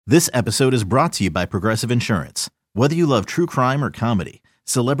This episode is brought to you by Progressive Insurance. Whether you love true crime or comedy,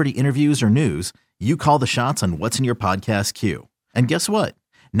 celebrity interviews or news, you call the shots on what's in your podcast queue. And guess what?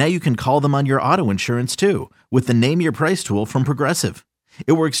 Now you can call them on your auto insurance too with the Name Your Price tool from Progressive.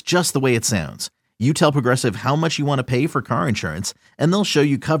 It works just the way it sounds. You tell Progressive how much you want to pay for car insurance, and they'll show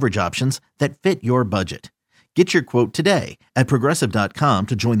you coverage options that fit your budget. Get your quote today at Progressive.com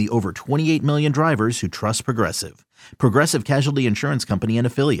to join the over 28 million drivers who trust Progressive. Progressive Casualty Insurance Company and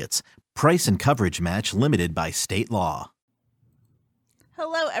Affiliates. Price and coverage match limited by state law.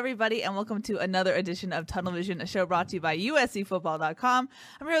 Hello, everybody, and welcome to another edition of Tunnel Vision, a show brought to you by USCFootball.com.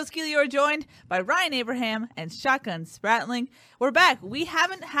 I'm your host, Keely. You're joined by Ryan Abraham and Shotgun Spratling. We're back. We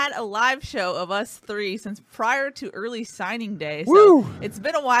haven't had a live show of us three since prior to early signing day, so It's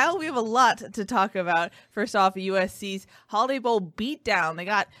been a while. We have a lot to talk about. First off, USC's Holiday Bowl beatdown. They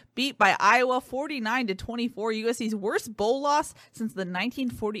got beat by Iowa 49-24, USC's worst bowl loss since the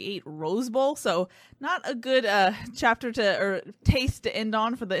 1948 Rose Bowl. So not a good taste to end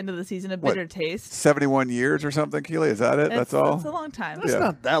on for the end of the season, a bitter taste. 71 years or something, Keely? Is that it? That's all? That's a long time. That's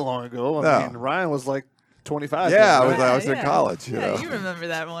not that long ago. I mean, Ryan was like 25. Yeah, right? I was in college. You know? You remember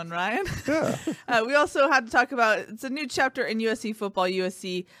that one, Ryan. Yeah. We also had to talk about, it's a new chapter in USC football.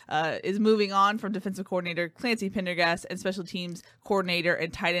 USC is moving on from defensive coordinator Clancy Pendergast and special teams coordinator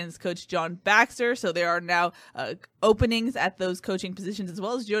and tight ends coach John Baxter. So there are now openings at those coaching positions, as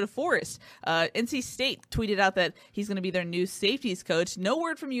well as Joe DeForest. NC State tweeted out that he's going to be their new safeties coach. No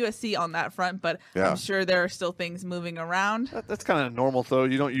word from USC on that front, but I'm sure there are still things moving around. That's kind of normal, though.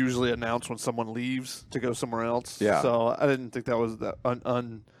 You don't usually announce when someone leaves to go somewhere else. Yeah. So I didn't think that was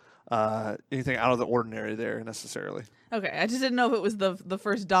anything out of the ordinary there necessarily. Okay, I just didn't know if it was the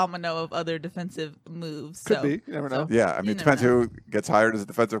first domino of other defensive moves. Could be. You never know. Yeah, I mean, it depends who gets hired as a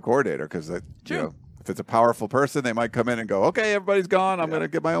defensive coordinator because if it's a powerful person, they might come in and go, okay, everybody's gone. I'm going to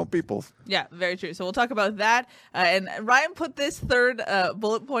get my own people. Yeah, very true. So we'll talk about that. And Ryan put this third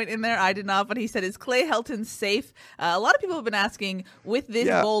bullet point in there. I did not, but he said, is Clay Helton safe? A lot of people have been asking, with this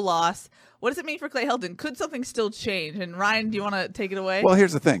bowl loss, what does it mean for Clay Helton? Could something still change? And Ryan, do you want to take it away? Well,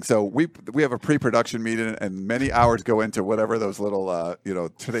 here's the thing. So we have a pre-production meeting, and many hours go into whatever those little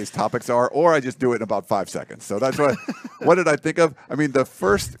today's topics are, or I just do it in about 5 seconds. So that's what. What did I think of? I mean, the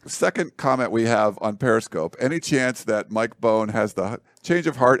second comment we have on Periscope. Any chance that Mike Bohn has the change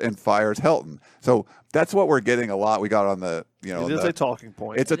of heart and fires Helton? So that's what we're getting a lot. We got on the It is a talking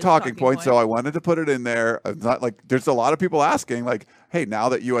point. It's a talking point. So I wanted to put it in there. It's not like there's a lot of people asking, like, hey, now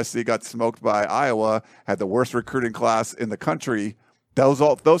that USC got smoked by Iowa, had the worst recruiting class in the country,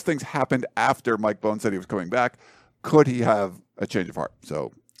 those things happened after Mike Bohn said he was coming back. Could he have a change of heart?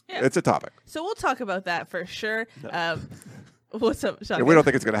 So it's a topic. So we'll talk about that for sure. No. What's up, Sean? Yeah, we don't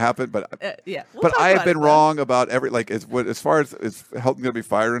think it's going to happen, but We'll I have been wrong about as far as is Helton going to be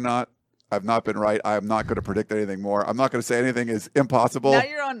fired or not. I've not been right. I am not going to predict anything more. I'm not going to say anything is impossible. Now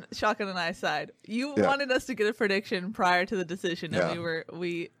you're on Shotgun and I's side. You wanted us to get a prediction prior to the decision, and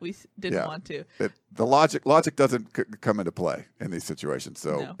we didn't want to. The logic doesn't come into play in these situations.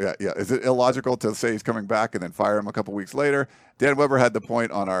 So is it illogical to say he's coming back and then fire him a couple weeks later? Dan Weber had the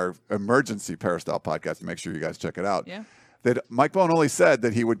point on our emergency Peristyle podcast. Make sure you guys check it out. Yeah. That Mike Bohn only said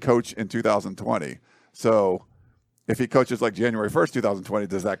that he would coach in 2020. So if he coaches like January 1st, 2020,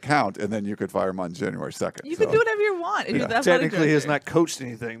 does that count? And then you could fire him on January 2nd. You can do whatever you want. If you're the athletic Technically, he has director. not coached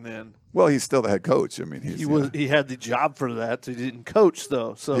anything then. Well, he's still the head coach. I mean, He had the job for that. So he didn't coach,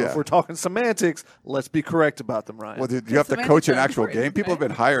 though. So if we're talking semantics, let's be correct about them, Ryan. Well, you have to coach an actual important, game. People have been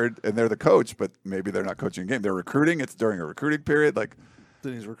hired, and they're the coach, but maybe they're not coaching a game. They're recruiting. It's during a recruiting period.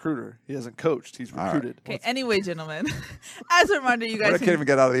 Then he's a recruiter. He hasn't coached. He's recruited. Okay, anyway, gentlemen, as a reminder, you guys I can't even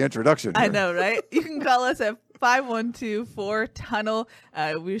get out of the introduction. I know, right? You can call us at 512-4TUNNEL.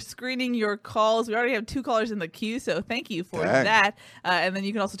 We're screening your calls. We already have 2 callers in the queue, so thank you for that. And then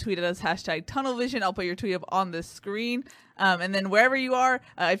you can also tweet at us, #TunnelVision. I'll put your tweet up on the screen. And then wherever you are,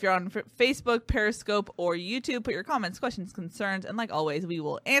 if you're on Facebook, Periscope, or YouTube, put your comments, questions, concerns, and like always, we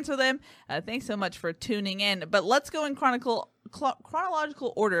will answer them. Thanks so much for tuning in. But let's go in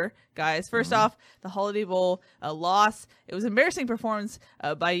chronological order, guys. First off, the Holiday Bowl loss. It was an embarrassing performance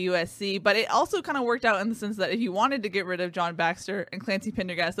by USC, but it also kind of worked out in the sense that if you wanted to get rid of John Baxter and Clancy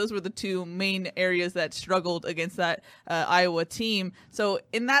Pendergast, those were the 2 main areas that struggled against that Iowa team. So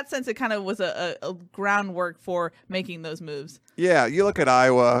in that sense, it kind of was a groundwork for making those moves. Yeah, you look at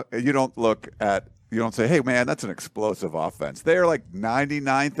Iowa, you don't say, hey, man, that's an explosive offense. They're like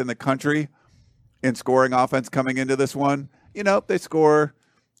 99th in the country in scoring offense coming into this one. They score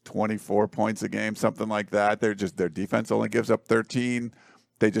 24 points a game, something like that. Their defense only gives up 13.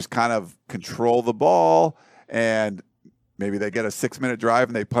 They just kind of control the ball, and maybe they get a 6-minute drive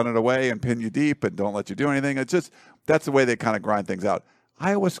and they punt it away and pin you deep and don't let you do anything. It's just that's the way they kind of grind things out.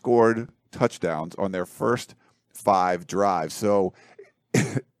 Iowa scored touchdowns on their first 5 drives. So,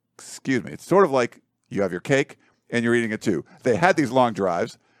 excuse me, it's sort of like you have your cake and you're eating it too. They had these long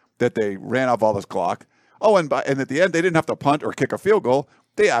drives that they ran off all this clock. Oh, and at the end, they didn't have to punt or kick a field goal.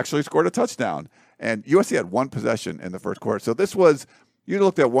 They actually scored a touchdown. And USC had 1 possession in the first quarter. So this was, you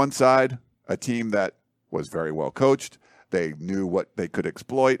looked at one side, a team that was very well coached. They knew what they could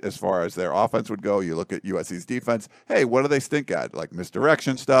exploit as far as their offense would go. You look at USC's defense. Hey, what do they stink at? Like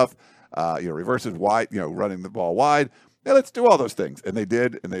misdirection stuff, reverses wide, running the ball wide. Yeah, let's do all those things. And they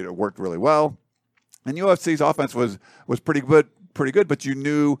did, and they worked really well. And USC's offense was pretty good, but you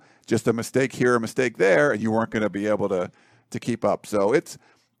knew just a mistake here, a mistake there, and you weren't going to be able to keep up. So it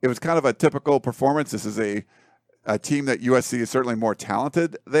was kind of a typical performance. This is a team that USC is certainly more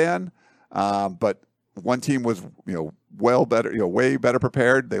talented than, but one team was way better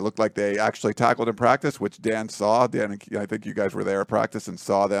prepared. They looked like they actually tackled in practice, which Dan saw. Dan, I think you guys were there at practice and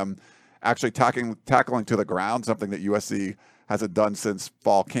saw them actually tackling to the ground, something that USC hasn't done since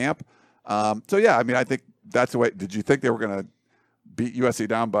fall camp. I think that's the way. Did you think they were going to beat USC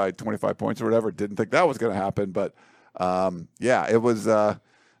down by 25 points or whatever? Didn't think that was going to happen, but it was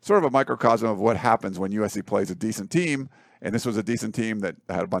sort of a microcosm of what happens when USC plays a decent team, and this was a decent team that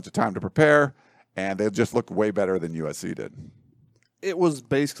had a bunch of time to prepare, and they just looked way better than USC did. It was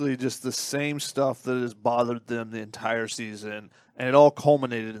basically just the same stuff that has bothered them the entire season, and it all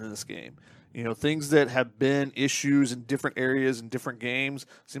culminated in this game. Things that have been issues in different areas in different games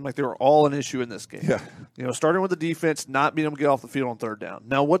seem like they were all an issue in this game. Yeah. Starting with the defense, not being able to get off the field on third down.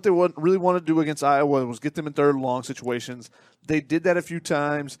 Now, what they really want to do against Iowa was get them in third and long situations. They did that a few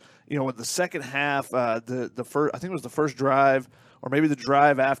times. In the second half, the first, I think it was the first drive, or maybe the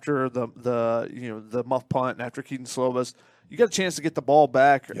drive after the muff punt and after Keaton Slovis, you got a chance to get the ball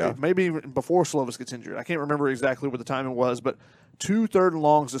back, maybe even before Slovis gets injured. I can't remember exactly what the timing was, but 2 third and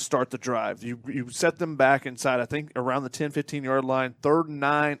longs to start the drive. You set them back inside, I think, around the 10, 15-yard line, 3rd and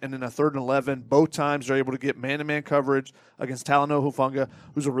 9, and then a 3rd and 11. Both times they're able to get man-to-man coverage against Talanoa Hufanga,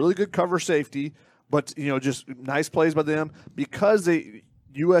 who's a really good cover safety, but, just nice plays by them. Because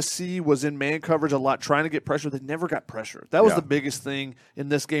USC was in man coverage a lot, trying to get pressure. They never got pressure. That was the biggest thing in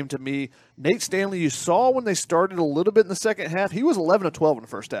this game to me. Nate Stanley, you saw when they started a little bit in the second half, he was 11 of 12 in the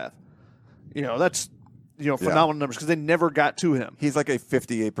first half. That's phenomenal numbers because they never got to him. He's like a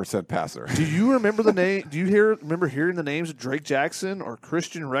 58% passer. Do you remember the name? Do you remember hearing the names of Drake Jackson or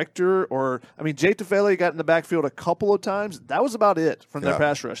Christian Rector Jay Tufele got in the backfield a couple of times. That was about it from their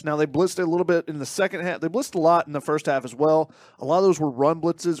pass rush. Now they blitzed a little bit in the second half. They blitzed a lot in the first half as well. A lot of those were run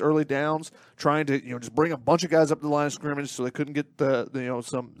blitzes, early downs, trying to just bring a bunch of guys up to the line of scrimmage so they couldn't get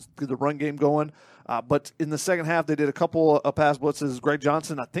the run game going. But in the second half, they did a couple of pass blitzes. Greg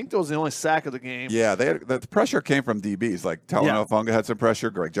Johnson, I think that was the only sack of the game. Yeah, the pressure came from DBs. Like Talanoa Hufanga had some pressure.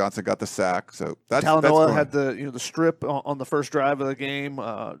 Greg Johnson got the sack. So Talanoa had the strip on the first drive of the game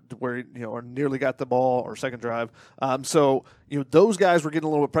where he nearly got the ball, or second drive. So those guys were getting a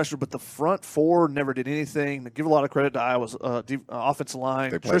little bit of pressure, but the front four never did anything. They give a lot of credit to Iowa's offensive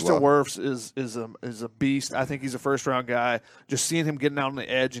line. Tristan Wirfs is a beast. I think he's a first-round guy. Just seeing him getting out on the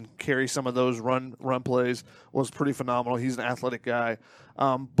edge and carry some of those run plays was pretty phenomenal. He's an athletic guy.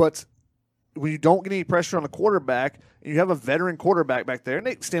 But when you don't get any pressure on the quarterback, and you have a veteran quarterback back there,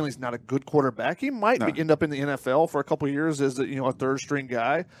 Nate Stanley's not a good quarterback. He might end up in the NFL for a couple of years as a third-string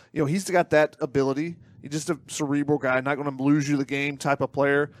guy. He's got that ability. He's just a cerebral guy, not going to lose you the game type of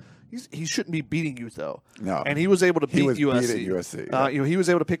player. He shouldn't be beating you, though. No. And he was able to beat USC. Beating USC. He was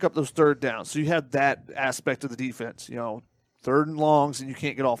able to pick up those third downs. So you have that aspect of the defense. Third and longs, and you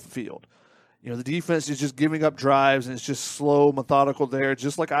can't get off the field. The defense is just giving up drives, and it's just slow, methodical there,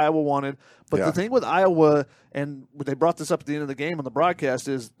 just like Iowa wanted. But the thing with Iowa, and they brought this up at the end of the game on the broadcast,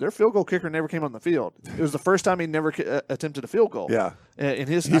 is their field goal kicker never came on the field. It was the first time he never attempted a field goal. Yeah.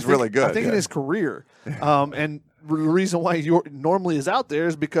 He's really good. I think in his career. And the reason why he normally is out there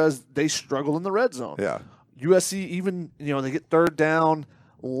is because they struggle in the red zone. Yeah. USC, even, they get third down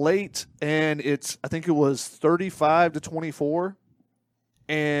late, and I think it was 35-24.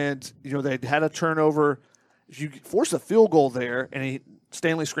 And, they had a turnover. If you force a field goal there, and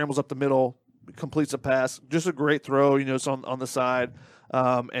Stanley scrambles up the middle, completes a pass, just a great throw, it's on the side.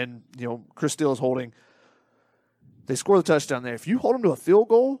 And, Chris Steele is holding. They score the touchdown there. If you hold them to a field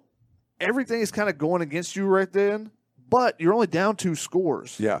goal, everything is kind of going against you right then, but you're only down 2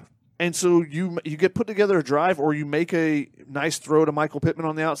 scores. Yeah. And so you get put together a drive, or you make a nice throw to Michael Pittman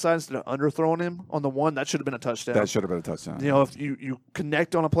on the outside instead of underthrowing him on the one. That should have been a touchdown. That should have been a touchdown. You know, if you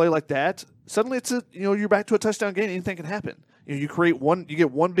connect on a play like that, suddenly it's you're back to a touchdown game. Anything can happen. You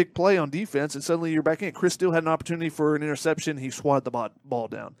get one big play on defense, and suddenly you're back in. Chris Steele had an opportunity for an interception. He swatted the ball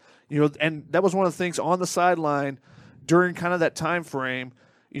down. And that was one of the things on the sideline during kind of that time frame.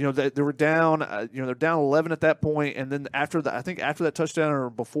 That they were down. They're down 11 at that point, and then after that touchdown or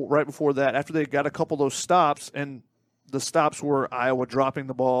right before that, after they got a couple of those stops, and the stops were Iowa dropping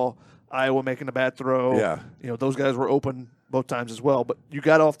the ball, Iowa making a bad throw. Yeah. Those guys were open both times as well. But you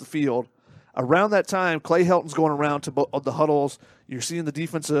got off the field. Around that time, Clay Helton's going around to the huddles. You're seeing the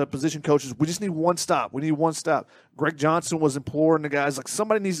defensive position coaches. We just need one stop. We need one stop. Greg Johnson was imploring the guys, like,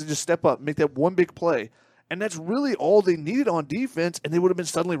 somebody needs to just step up and make that one big play. And that's really all they needed on defense, and they would have been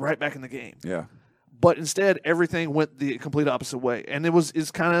suddenly right back in the game. Yeah. But instead, everything went the complete opposite way, and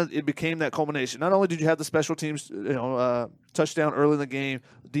it became that culmination. Not only did you have the special teams, touchdown early in the game,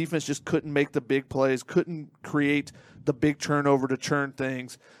 the defense just couldn't make the big plays, couldn't create the big turnover to churn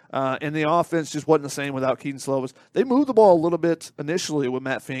things, and the offense just wasn't the same without Keaton Slovis. They moved the ball a little bit initially with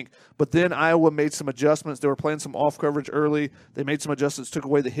Matt Fink, but then Iowa made some adjustments. They were playing some off coverage early. They made some adjustments, took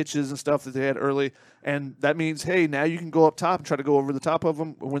away the hitches and stuff that they had early, and that means, hey, now you can go up top and try to go over the top of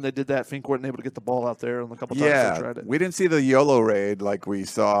them. When they did that, Fink wasn't able to get the ball out there, and a couple times they tried it. We didn't see the YOLO raid like we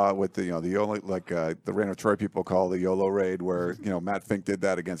saw with the YOLO, like the Reign of Troy people call the YOLO raid, where Matt Fink did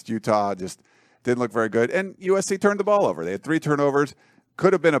that against Utah. Just didn't look very good. And USC turned the ball over. They had 3 turnovers.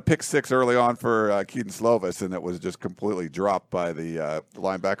 Could have been a pick 6 early on for Keaton Slovis, and it was just completely dropped by the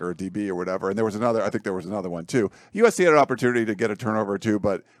linebacker or DB or whatever. And I think there was another one too. USC had an opportunity to get a turnover or two,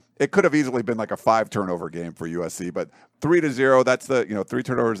 but it could have easily been like a 5 turnover game for USC. But 3-0, that's 3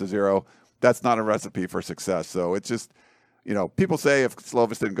 turnovers to 0. That's not a recipe for success. So it's just, people say if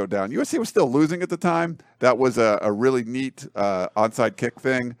Slovis didn't go down, USC was still losing at the time. That was a really neat onside kick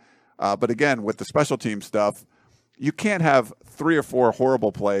thing. But again, with the special team stuff, you can't have 3 or 4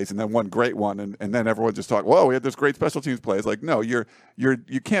 horrible plays and then one great one, and then everyone just talk, whoa, we had this great special teams plays. Like, no, you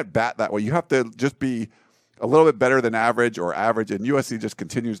can't bat that way. You have to just be a little bit better than average or average, and USC just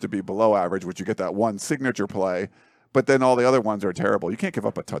continues to be below average, which you get that one signature play, but then all the other ones are terrible. You can't give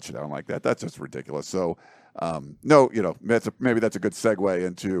up a touchdown like that. That's just ridiculous. So, maybe that's a good segue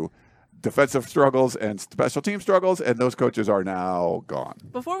into defensive struggles and special team struggles, and those coaches are now gone.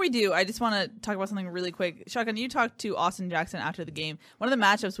 Before we do, I just want to talk about something really quick. Shotgun, you talked to Austin Jackson after the game. One of the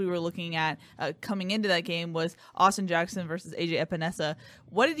matchups we were looking at coming into that game was Austin Jackson versus AJ Epinesa.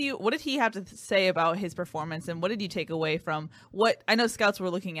 What did he have to say about his performance, and what did you take away from what I know scouts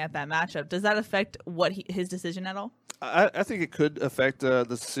were looking at that matchup? Does that affect his decision at all? I think it could affect the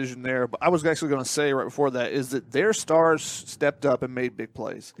decision there, but I was actually going to say right before that is that their stars stepped up and made big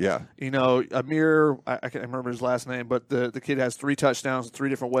plays. Yeah. Amir, I can't remember his last name, but the kid has 3 touchdowns in 3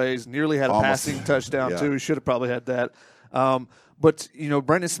 different ways, nearly had a passing touchdown too. He should have probably had that. But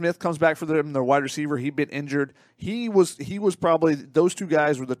Brendan Smith comes back for them, their wide receiver. He'd been injured. He was probably, those 2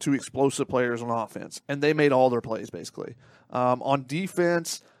 guys were the 2 explosive players on offense, and they made all their plays basically. On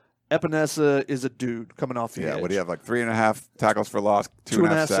defense, Epinesa is a dude coming off the edge. Yeah, what do you have, like 3.5 tackles for loss,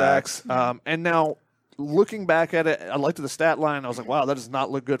 2.5 sacks? And now, looking back at it, I looked at the stat line. I was like, wow, that does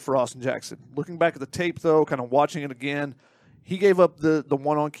not look good for Austin Jackson. Looking back at the tape, though, kind of watching it again, he gave up the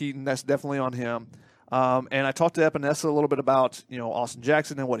one on Keaton. That's definitely on him. And I talked to Epinesa a little bit about Austin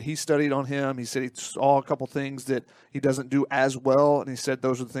Jackson and what he studied on him. He said he saw a couple things that he doesn't do as well, and he said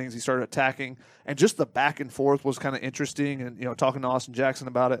those are the things he started attacking. And just the back and forth was kind of interesting, and talking to Austin Jackson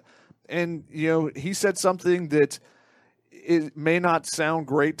about it. And he said something that it may not sound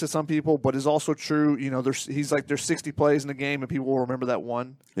great to some people, but is also true. He's like, there's 60 plays in the game, and people will remember that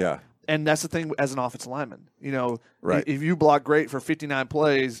one. Yeah. And that's the thing as an offensive lineman. Right. If you block great for 59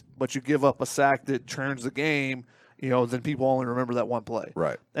 plays, but you give up a sack that turns the game, then people only remember that one play.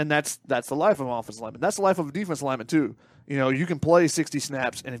 Right. And that's the life of an offensive lineman. That's the life of a defensive lineman too. You can play 60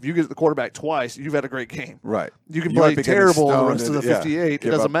 snaps, and if you get the quarterback twice, you've had a great game. Right. You can play terrible the rest of the 58. It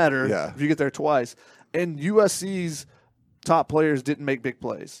doesn't matter if you get there twice. And USC's top players didn't make big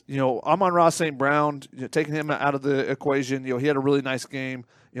plays. Amon-Ra St. Brown, taking him out of the equation, he had a really nice game.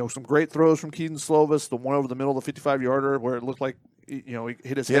 Some great throws from Keaton Slovis, the one over the middle of the 55-yarder where it looked like he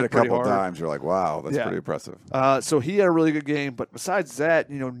hit his head pretty hard. He had a couple times. You're like, wow, that's pretty impressive. So he had a really good game. But besides that,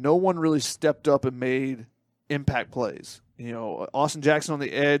 no one really stepped up and made impact plays. Austin Jackson on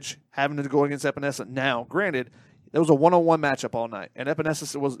the edge, having to go against Epinesa. Now, granted, there was a one-on-one matchup all night, and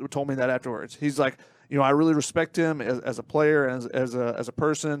Epinesa told me that afterwards. He's like, I really respect him as a player and as a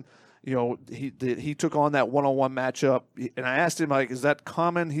person. he took on that one-on-one matchup, and I asked him, like, is that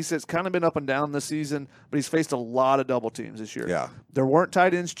common? He said it's kind of been up and down this season, but he's faced a lot of double teams this year. Yeah. There weren't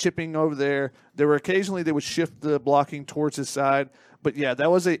tight ends chipping over there. There were occasionally they would shift the blocking towards his side. But, yeah, that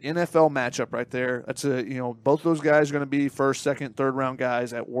was an NFL matchup right there. That's both those guys are going to be first, second, third-round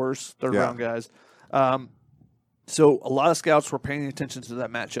guys at worst, third-round guys. So a lot of scouts were paying attention to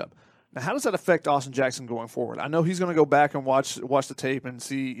that matchup. Now, how does that affect Austin Jackson going forward? I know he's going to go back and watch the tape and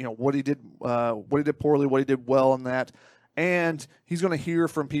see, what he did poorly, what he did well in that, and he's going to hear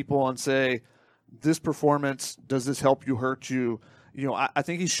from people and say, "This performance, does this help you, hurt you?" I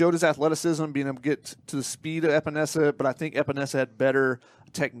think he showed his athleticism, being able to get to the speed of Epinesa, but I think Epinesa had better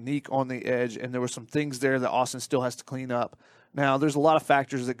technique on the edge, and there were some things there that Austin still has to clean up. Now, there's a lot of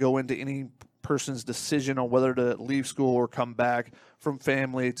factors that go into any person's decision on whether to leave school or come back, from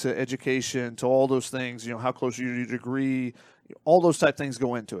family to education to all those things, how close are you to your degree, all those type things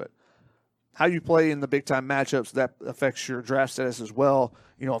go into it. How you play in the big-time matchups, that affects your draft status as well.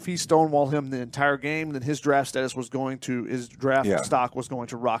 If he stonewalled him the entire game, then his draft stock was going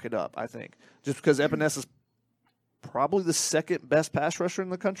to rocket up, I think. Just because Epinesa is probably the second best pass rusher in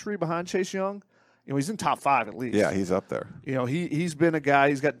the country behind Chase Young. He's in top 5 at least. Yeah, he's up there. He's been a guy.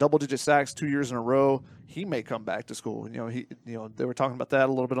 He's got double-digit sacks 2 years in a row. He may come back to school. They were talking about that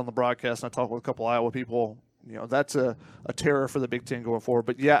a little bit on the broadcast, and I talked with a couple Iowa people. That's a terror for the Big Ten going forward.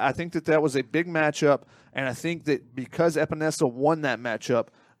 But, yeah, I think that was a big matchup, and I think that because Epinesa won that matchup,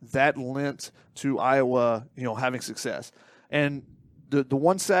 that lent to Iowa, having success. And the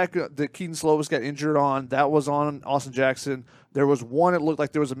one sack that Keaton Slovis got injured on, that was on Austin Jackson. There was one, it looked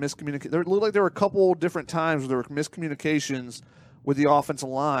like there was a miscommunication. It looked like there were a couple different times where there were miscommunications with the offensive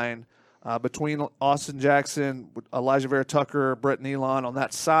line between Austin Jackson, Elijah Vera Tucker, Brett Nealon on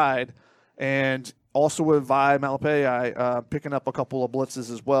that side, and also with Vi Malepeai picking up a couple of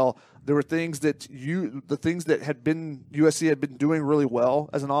blitzes as well. There were things that USC had been doing really well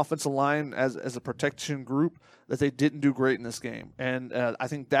as an offensive line, as a protection group, that they didn't do great in this game. And I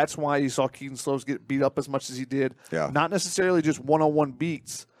think that's why you saw Keaton Slovis get beat up as much as he did. Yeah. Not necessarily just one-on-one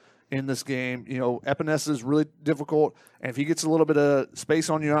beats in this game. Epinesa is really difficult, and if he gets a little bit of space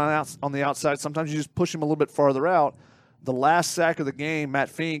on you on the outside, sometimes you just push him a little bit farther out. The last sack of the game, Matt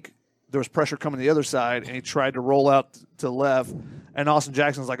Fink, there was pressure coming the other side, and he tried to roll out to the left, and Austin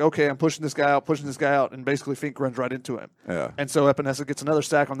Jackson's like, okay, I'm pushing this guy out, and basically Fink runs right into him. Yeah. And so Epinesa gets another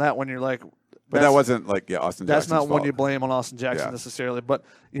sack on that one. You're like, but that wasn't like Austin Jackson's That's not fault. one you blame on Austin Jackson necessarily. But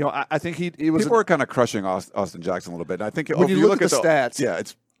I think people were kind of crushing Austin Jackson a little bit. And I think when you look at the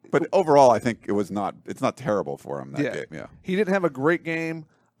stats, but overall I think it's not terrible for him that game. Yeah, he didn't have a great game.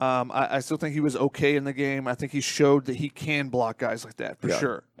 I still think he was okay in the game. I think he showed that he can block guys like that for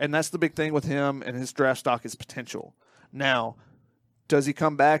sure. And that's the big thing with him and his draft stock is potential. Now, does he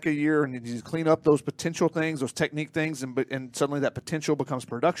come back a year and does he clean up those potential things, those technique things, and suddenly that potential becomes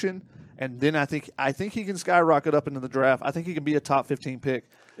production? And then I think he can skyrocket up into the draft. I think he can be a top 15 pick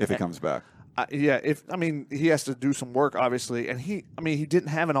if he comes back. He has to do some work obviously, and he didn't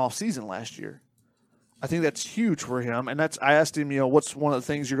have an off season last year. I think that's huge for him, and I asked him, what's one of the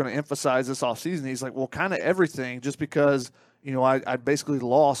things you're going to emphasize this offseason? He's like, well, kind of everything, just because, I basically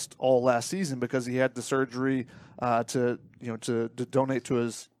lost all last season because he had the surgery to donate to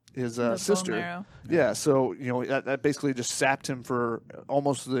his sister. Yeah, so that basically just sapped him for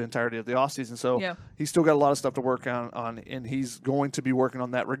almost the entirety of the offseason. So he's still got a lot of stuff to work on, and he's going to be working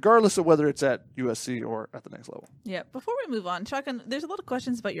on that regardless of whether it's at USC or at the next level. Yeah. Before we move on, Shotgun, there's a lot of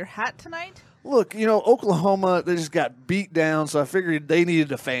questions about your hat tonight. Look, Oklahoma, they just got beat down, so I figured they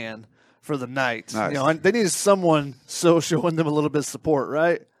needed a fan for the night. Nice. They needed someone showing them a little bit of support,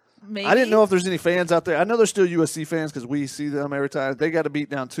 right? Maybe. I didn't know if there's any fans out there. I know there's still USC fans because we see them every time. They got a beat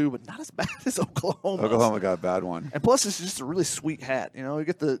down too, but not as bad as Oklahoma. Oklahoma got a bad one. And plus, it's just a really sweet hat. You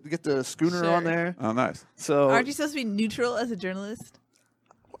get the schooner on there. Oh, nice. So aren't you supposed to be neutral as a journalist?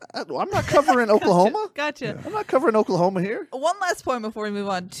 I'm not covering Oklahoma. Gotcha. I'm not covering Oklahoma here. One last point before we move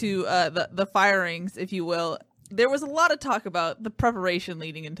on to the firings, if you will. There was a lot of talk about the preparation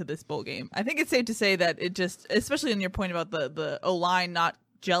leading into this bowl game. I think it's safe to say that it just, especially on your point about the O-line not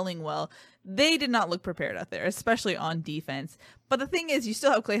gelling well, they did not look prepared out there, especially on defense. But the thing is, you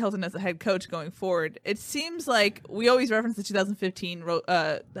still have Clay Helton as the head coach going forward. It seems like we always reference the 2015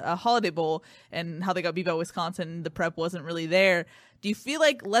 Holiday Bowl and how they got beat by Wisconsin. The prep wasn't really there. Do you feel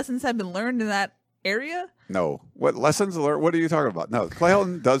like lessons have been learned in that area? No. What lessons learned? What are you talking about? No. Clay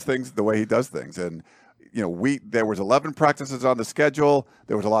Helton does things the way he does things. And, there was 11 practices on the schedule.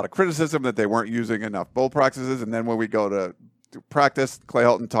 There was a lot of criticism that they weren't using enough bowl practices. And then when we go to practice, Clay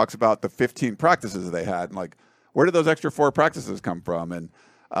Helton talks about the 15 practices they had. And where did those extra 4 practices come from? And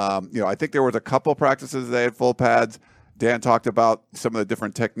I think there was a couple practices they had full pads. Dan talked about some of the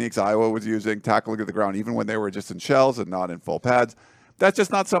different techniques Iowa was using, tackling to the ground, even when they were just in shells and not in full pads. That's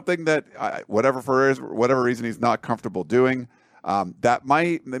just not something that, whatever reason, he's not comfortable doing. That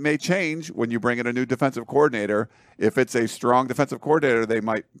may change when you bring in a new defensive coordinator. If it's a strong defensive coordinator, they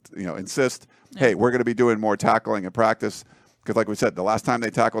might, insist, hey, we're going to be doing more tackling in practice. Because like we said, the last time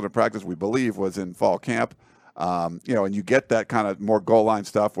they tackled in practice, we believe, was in fall camp. And you get that kind of more goal line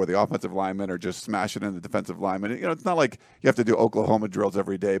stuff where the offensive linemen are just smashing in the defensive linemen. It's not like you have to do Oklahoma drills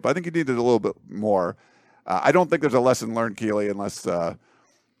every day, but I think you need it a little bit more. I don't think there's a lesson learned, Keely, unless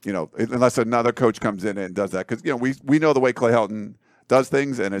another coach comes in and does that. Because we know the way Clay Helton does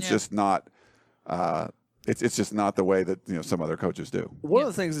things, and it's just not. It's just not the way that some other coaches do. One of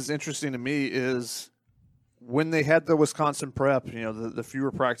the things that's interesting to me is when they had the Wisconsin prep, the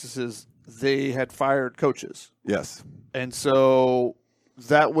fewer practices, they had fired coaches. Yes. And so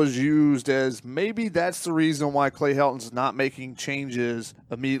that was used as maybe that's the reason why Clay Helton's not making changes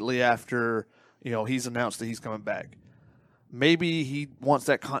immediately after, he's announced that he's coming back. Maybe he wants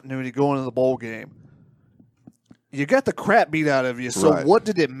that continuity going into the bowl game. You got the crap beat out of you, so What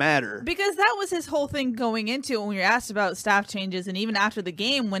did it matter? Because that was his whole thing going into it when we were asked about staff changes, and even after the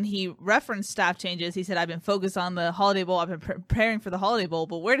game when he referenced staff changes, he said, I've been focused on the Holiday Bowl, I've been preparing for the Holiday Bowl,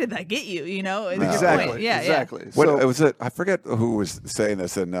 but where did that get you, Exactly. Yeah, exactly. Yeah. So, was it? I forget who was saying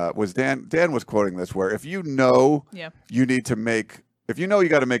this, and was Dan was quoting this, where if you need to make, if you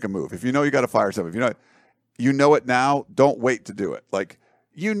got to make a move, if you got to fire something, if you know it now, don't wait to do it. Like,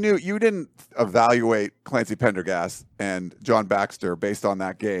 you didn't evaluate Clancy Pendergast and John Baxter based on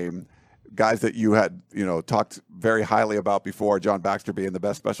that game, guys that you had talked very highly about before, John Baxter being the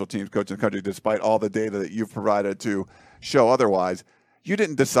best special teams coach in the country despite all the data that you've provided to show otherwise. You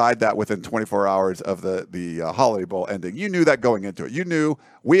didn't decide that within 24 hours of the Holiday Bowl ending. You knew that going into it. You knew,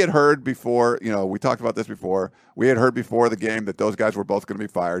 we had heard before, we talked about this before, we had heard before the game that those guys were both going to be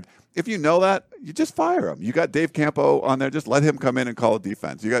fired. If you know that, you just fire them. You got Dave Campo on there, just let him come in and call a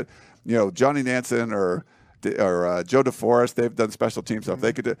defense. You got, Johnny Nansen or Joe DeForest, they've done special team stuff.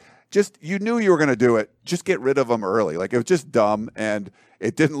 They could you knew you were going to do it. Just get rid of them early. Like, it was just dumb, and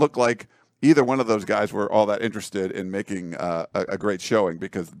it didn't look like either one of those guys were all that interested in making a great showing,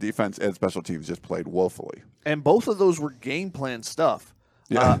 because the defense and special teams just played woefully. And both of those were game plan stuff.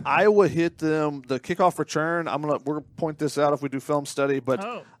 Yeah. Iowa hit them the kickoff return. We're gonna point this out if we do film study,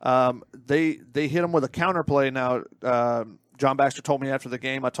 but they hit them with a counter play. Now, John Baxter told me after the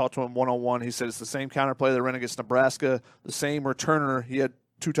game, I talked to him one-on-one. He said it's the same counter play they ran against Nebraska, the same returner. He had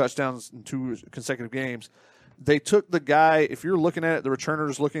 2 touchdowns in 2 consecutive games. They took the guy, if you're looking at it, the returner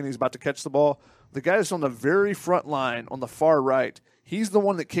is looking, he's about to catch the ball. The guy that's on the very front line on the far right, he's the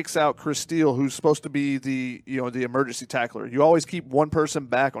one that kicks out Chris Steele, who's supposed to be the emergency tackler. You always keep one person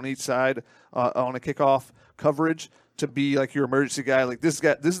back on each side on a kickoff coverage to be like your emergency guy. Like, this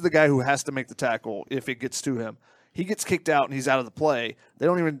is the guy who has to make the tackle if it gets to him. He gets kicked out and he's out of the play. They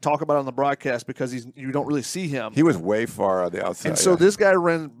don't even talk about it on the broadcast because you don't really see him. He was way far on the outside. And so this guy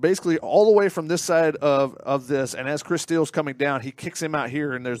ran basically all the way from this side of this, and as Chris Steele's coming down, he kicks him out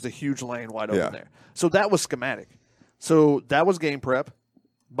here, and there's the huge lane wide open there. So that was schematic. So that was game prep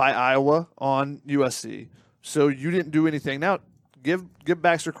by Iowa on USC. So you didn't do anything. Now, give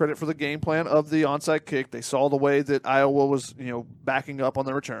Baxter credit for the game plan of the onside kick. They saw the way that Iowa was backing up on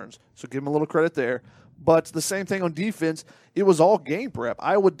the returns. So give him a little credit there. But the same thing on defense, it was all game prep.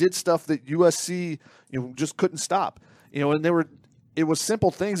 Iowa did stuff that USC just couldn't stop. And it was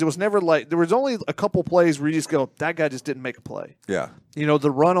simple things. It was never like, there was only a couple plays where you just go, that guy just didn't make a play. Yeah. The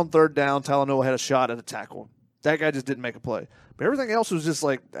run on 3rd down, Talanoa had a shot at a tackle. That guy just didn't make a play. But everything else was just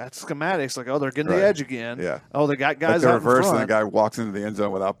like, that's schematics. Like, they're getting the edge again. Yeah. Oh, they got guys like out in front. And the guy walks into the end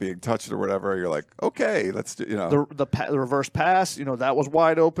zone without being touched or whatever. You're like, okay, let's do, The reverse pass, that was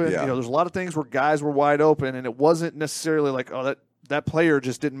wide open. Yeah. There's a lot of things where guys were wide open, and it wasn't necessarily like, oh, that player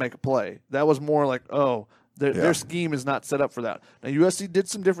just didn't make a play. That was more like, oh, their scheme is not set up for that. Now, USC did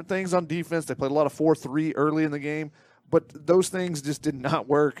some different things on defense. They played a lot of 4-3 early in the game. But those things just did not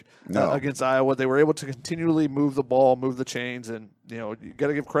work against Iowa. They were able to continually move the ball, move the chains, and you got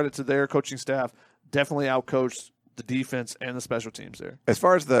to give credit to their coaching staff. Definitely outcoached the defense and the special teams there. As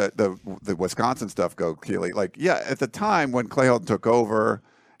far as the Wisconsin stuff go, Keely, at the time when Clay Helton took over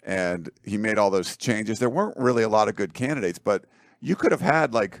and he made all those changes, there weren't really a lot of good candidates. But you could have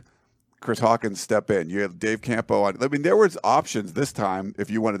had Chris Hawkins step in. You had Dave Campo on. I mean, there was options this time if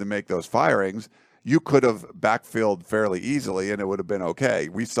you wanted to make those firings. You could have backfilled fairly easily, and it would have been okay.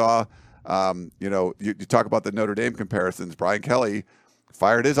 We saw, you talk about the Notre Dame comparisons. Brian Kelly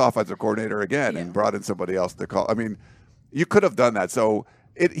fired his offensive coordinator again and brought in somebody else to call. I mean, you could have done that. So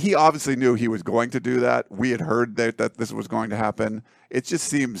He obviously knew he was going to do that. We had heard that this was going to happen. It just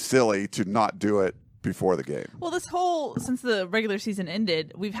seems silly to not do it before the game. Well, since the regular season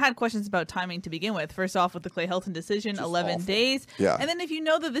ended, we've had questions about timing to begin with. First off, with the Clay Helton decision, 11 awful. days. Yeah. And then if you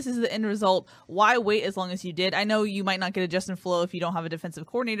know that this is the end result, why wait as long as you did? I know you might not get a Justin Flo if you don't have a defensive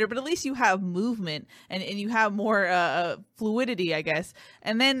coordinator, but at least you have movement and you have more fluidity, I guess.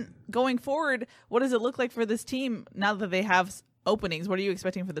 And then going forward, what does it look like for this team now that they have openings? What are you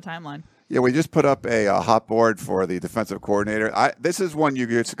expecting for the timeline? Yeah, we just put up a hot board for the defensive coordinator. This is one you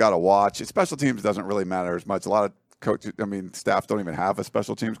just got to watch. Special teams doesn't really matter as much. A lot of coaches, staff don't even have a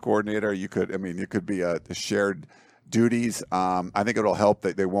special teams coordinator. It could be a shared duties. I think it'll help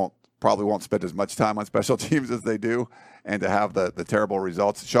that they probably won't spend as much time on special teams as they do, and to have the terrible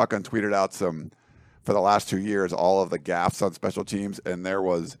results. Shotgun tweeted out for the last 2 years, all of the gaffes on special teams, and there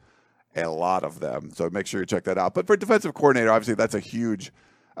was a lot of them. So make sure you check that out. But for defensive coordinator, obviously that's a huge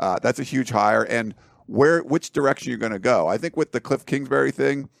hire. And which direction you're going to go? I think with the Cliff Kingsbury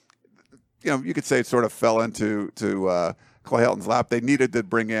thing, you could say it sort of fell into Clay Helton's lap. They needed to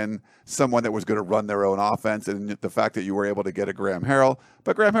bring in someone that was going to run their own offense, and the fact that you were able to get a Graham Harrell.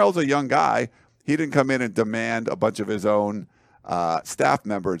 But Graham Harrell's a young guy. He didn't come in and demand a bunch of his own staff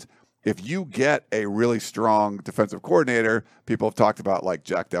members. If you get a really strong defensive coordinator, people have talked about like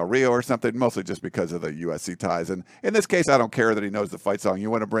Jack Del Rio or something, mostly just because of the USC ties. And in this case, I don't care that he knows the fight song. You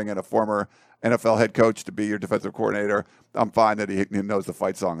want to bring in a former NFL head coach to be your defensive coordinator, I'm fine that he knows the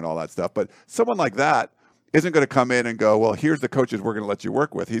fight song and all that stuff. But someone like that isn't going to come in and go, well, here's the coaches we're going to let you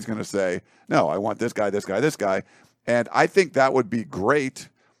work with. He's going to say, no, I want this guy, this guy, this guy. And I think that would be great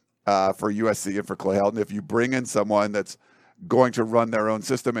for USC and for Clay Helton if you bring in someone that's going to run their own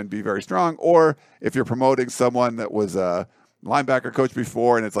system and be very strong, or if you're promoting someone that was a linebacker coach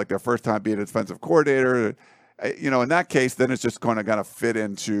before and it's like their first time being a defensive coordinator, in that case, then it's just going to kind of fit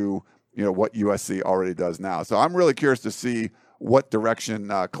into what USC already does now. So I'm really curious to see what direction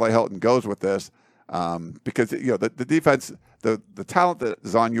Clay Helton goes with this, because the defense, the talent that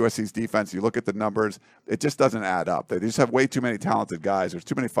is on USC's defense, you look at the numbers, it just doesn't add up. They just have way too many talented guys. There's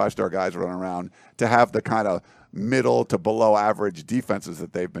too many 5-star guys running around to have the kind of middle to below average defenses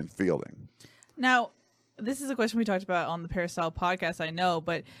that they've been fielding. Now, this is a question we talked about on the Peristyle podcast, I know,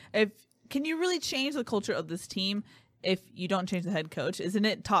 but can you really change the culture of this team if you don't change the head coach? Isn't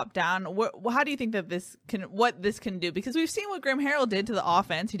it top down? How do you think that what this can do? Because we've seen what Graham Harrell did to the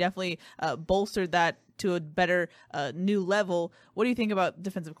offense. He definitely bolstered that to a better new level. What do you think about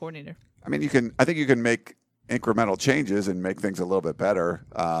defensive coordinator? I think you can make incremental changes and make things a little bit better.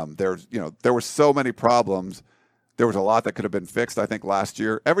 There were so many problems. There was a lot that could have been fixed, I think, last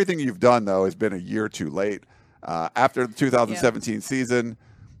year. Everything you've done, though, has been a year too late. After the 2017 season,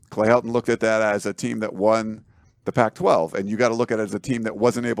 Clay Helton looked at that as a team that won the Pac-12, and you got to look at it as a team that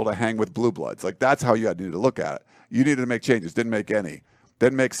wasn't able to hang with blue bloods. Like, that's how you had to look at it. You needed to make changes, didn't make any.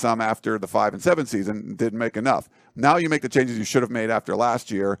 Didn't make some after the 5-7 season, didn't make enough. Now you make the changes you should have made after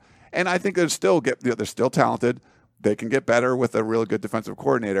last year, and I think they're still talented. They can get better with a really good defensive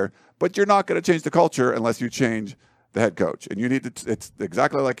coordinator, but you're not going to change the culture unless you change the head coach. And you need to. It's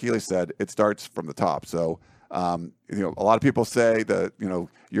exactly like Keely said. It starts from the top. So, a lot of people say that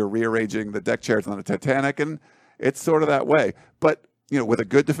you're rearranging the deck chairs on the Titanic, and it's sort of that way. But with a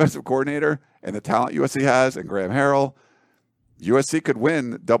good defensive coordinator and the talent USC has, and Graham Harrell, USC could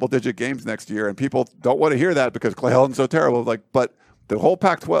win double-digit games next year. And people don't want to hear that because Clay Helton's so terrible. But the whole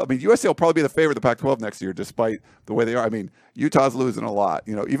Pac-12, USC will probably be the favorite of the Pac-12 next year, despite the way they are. Utah's losing a lot.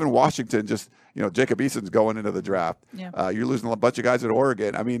 Even Washington Jacob Eason's going into the draft. Yeah. You're losing a bunch of guys at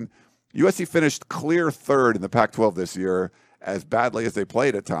Oregon. USC finished clear third in the Pac-12 this year, as badly as they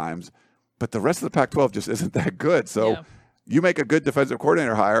played at times. But the rest of the Pac-12 just isn't that good. So you make a good defensive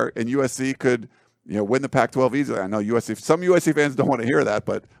coordinator hire, and USC could win the Pac-12 easily. I know some USC fans don't want to hear that,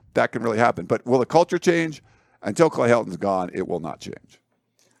 but that can really happen. But will the culture change? Until Clay Helton's gone, it will not change.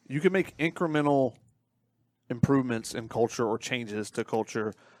 You can make incremental improvements in culture or changes to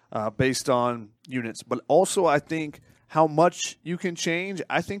culture based on units. But also, I think how much you can change,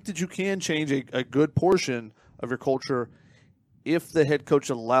 I think that you can change a good portion of your culture if the head coach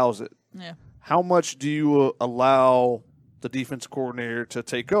allows it. Yeah. How much do you allow the defense coordinator to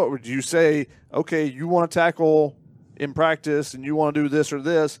take over? Do you say, okay, you want to tackle in practice and you want to do this or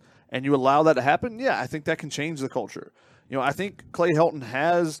this, and you allow that to happen? Yeah, I think that can change the culture. I think Clay Helton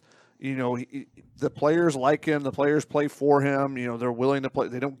has, the players like him. The players play for him. They're willing to play.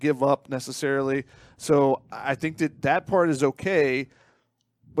 They don't give up necessarily. So I think that part is okay.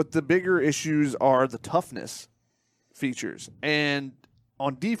 But the bigger issues are the toughness features. And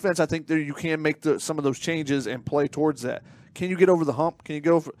on defense, I think you can make some of those changes and play towards that. can you get over the hump? Can you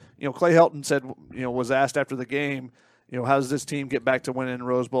go for, Clay Helton said, was asked after the game, how does this team get back to winning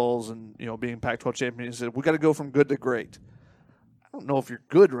Rose Bowls and, being Pac-12 champion? He said, we got to go from good to great. I don't know if you're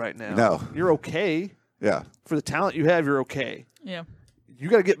good right now. No. You're okay. Yeah. For the talent you have, you're okay. Yeah. You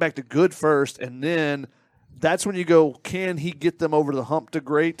got to get back to good first, and then that's when you go, can he get them over the hump to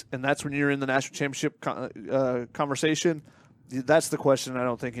great? And that's when you're in the national championship conversation. That's the question I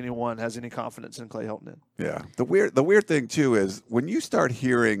don't think anyone has any confidence in Clay Helton in. Yeah. The weird thing, too, is when you start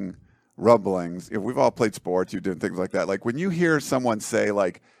hearing rumblings, if we've all played sports, you've done things like that. Like when you hear someone say,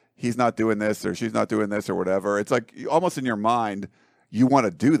 like, he's not doing this or she's not doing this or whatever, it's like almost in your mind you want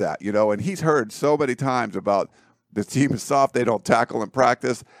to do that, And he's heard so many times about the team is soft, they don't tackle in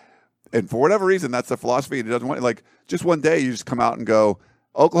practice. And for whatever reason, that's the philosophy. He doesn't want, like, just one day you just come out and go,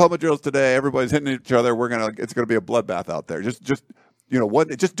 Oklahoma drills today, everybody's hitting each other, it's gonna be a bloodbath out there. Just just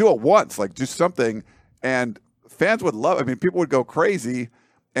do it once, like do something, and fans would love. I mean, people would go crazy,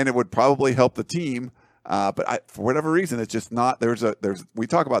 and it would probably help the team. But for whatever reason, it's just not. We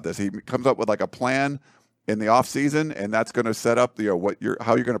talk about this. He comes up with like a plan in the off season, and that's going to set up how you're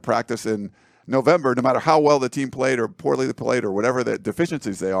going to practice in November. No matter how well the team played or poorly they played or whatever the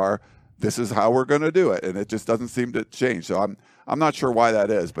deficiencies they are, this is how we're going to do it, and it just doesn't seem to change. So I'm not sure why that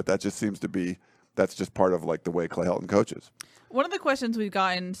is, but that just seems to be that's just part of like the way Clay Helton coaches. One of the questions we've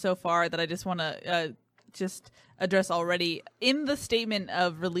gotten so far that I just want to just address already, in the statement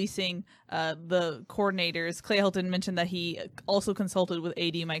of releasing the coordinators, Clay Helton mentioned that he also consulted with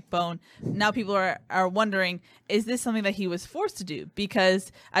AD Mike Bohn. Now people are wondering, is this something that he was forced to do?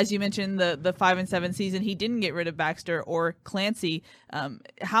 Because as you mentioned, the 5-7 season, he didn't get rid of Baxter or Clancy.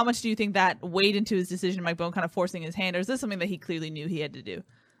 How much do you think that weighed into his decision, Mike Bohn kind of forcing his hand, or is this something that he clearly knew he had to do?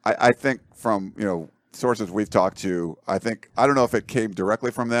 I think from sources we've talked to, I don't know if it came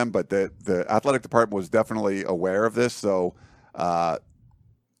directly from them, but the athletic department was definitely aware of this. So,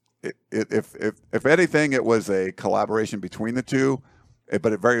 if anything, it was a collaboration between the two,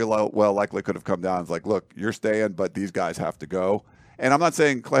 but it very well likely could have come down. It's like, look, you're staying, but these guys have to go. And I'm not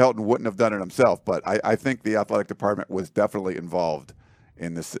saying Clay Helton wouldn't have done it himself, but I think the athletic department was definitely involved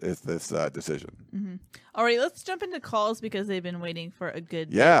in this decision. Mm-hmm. All right, let's jump into calls because they've been waiting for a good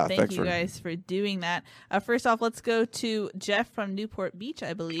bit. Yeah, thank you guys for doing that. First off, let's go to Jeff from Newport Beach,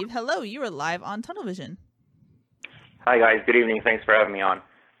 I believe. Hello, you are live on Tunnel Vision. Hi, guys. Good evening. Thanks for having me on.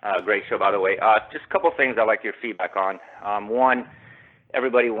 Great show, by the way. Just a couple things I'd like your feedback on. One,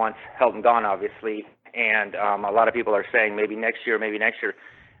 everybody wants Helton gone, obviously, and a lot of people are saying maybe next year.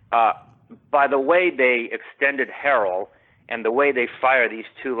 By the way they extended Harrell and the way they fire these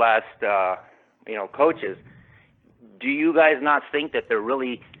two last coaches, do you guys not think that they're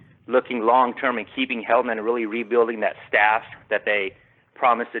really looking long-term and keeping Helton and really rebuilding that staff that they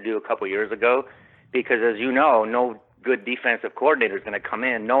promised to do a couple years ago? Because as you know, no good defensive coordinator is going to come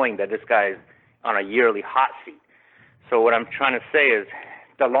in knowing that this guy's on a yearly hot seat. So what I'm trying to say is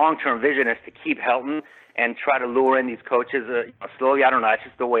the long-term vision is to keep Helton and try to lure in these coaches slowly. I don't know. That's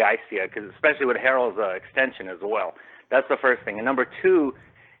just the way I see it, because especially with Harrell's extension as well. That's the first thing. And number two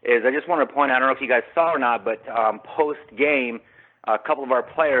is I just want to point out, I don't know if you guys saw or not, but post-game, a couple of our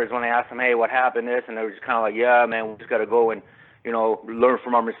players, when they asked them, hey, what happened, this, and they were just kind of like, yeah, man, we just got to go and, learn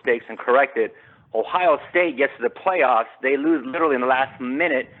from our mistakes and correct it. Ohio State gets to the playoffs. They lose literally in the last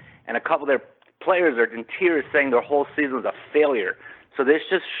minute, and a couple of their players are in tears saying their whole season was a failure. So this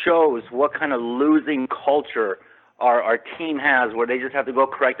just shows what kind of losing culture our team has, where they just have to go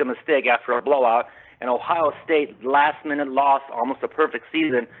correct a mistake after a blowout. And Ohio State, last-minute loss, almost a perfect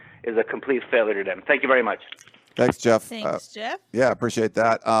season, is a complete failure to them. Thank you very much. Thanks, Jeff. Thanks, Jeff. Yeah, appreciate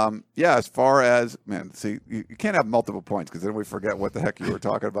that. As far as, you can't have multiple points because then we forget what the heck you were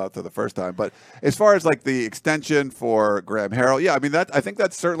talking about for the first time. But as far as like the extension for Graham Harrell, I think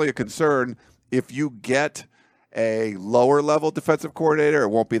that's certainly a concern. If you get a lower-level defensive coordinator, it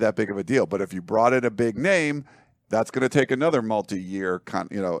won't be that big of a deal. But if you brought in a big name, that's going to take another multi-year,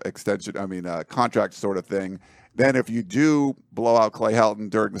 contract sort of thing. Then if you do blow out Clay Helton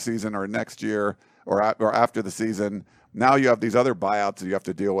during the season or next year or after the season, now you have these other buyouts that you have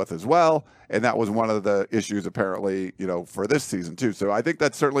to deal with as well. And that was one of the issues apparently, for this season too. So I think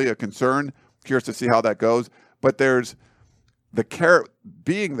that's certainly a concern. Curious to see how that goes. But there's the carrot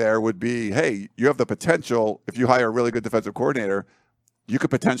being there would be, hey, you have the potential, if you hire a really good defensive coordinator, you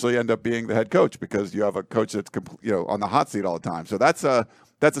could potentially end up being the head coach because you have a coach that's on the hot seat all the time. So that's a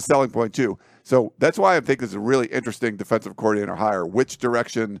selling point too. So that's why I think this is a really interesting defensive coordinator hire. Which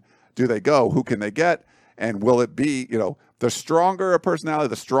direction do they go? Who can they get? And will it be, the stronger a personality,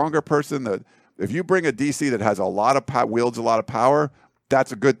 the stronger person? If you bring a DC that has a lot of wields a lot of power,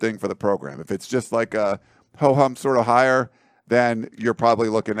 that's a good thing for the program. If it's just like a ho-hum sort of hire, then you're probably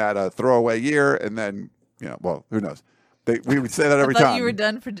looking at a throwaway year, and then well, who knows? We would say that every I thought time. you were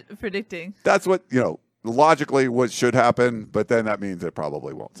done predicting. That's what logically what should happen, but then that means it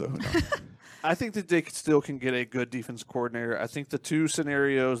probably won't. So who knows? I think that they still can get a good defense coordinator. I think the two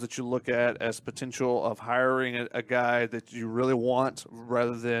scenarios that you look at as potential of hiring a guy that you really want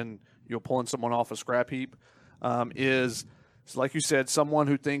rather than pulling someone off a scrap heap is, like you said, someone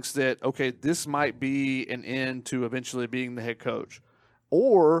who thinks that, okay, this might be an end to eventually being the head coach,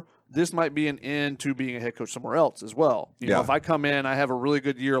 or this might be an end to being a head coach somewhere else as well. You know, if I come in, I have a really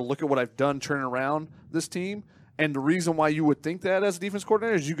good year, look at what I've done turning around this team. And the reason why you would think that as a defense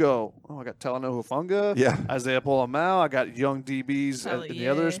coordinator is you go, I got Talanoa Hufanga, Isaiah Pola-Mao, I got young DBs in the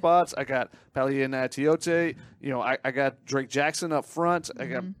other spots, I got Palier Natiote, I got Drake Jackson up front, I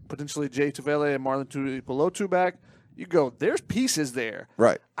got potentially Jay Tavele and Marlon Tuipulotu back. You go, there's pieces there.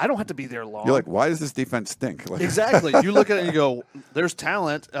 Right. I don't have to be there long. You're like, why does this defense stink? Exactly. You look at it and you go, there's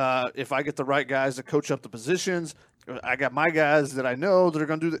talent. If I get the right guys to coach up the positions, I got my guys that I know that are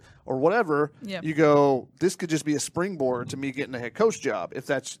going to do that or whatever. Yep. You go, this could just be a springboard to me getting a head coach job if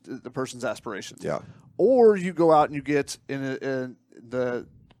that's the person's aspirations. Yeah. Or you go out and you get in the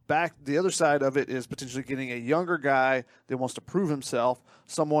back. The other side of it is potentially getting a younger guy that wants to prove himself.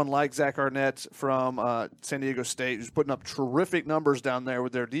 Someone like Zach Arnett from San Diego State, who's putting up terrific numbers down there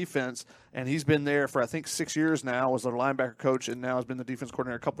with their defense, and he's been there for I think 6 years now. Was their linebacker coach, and now has been the defense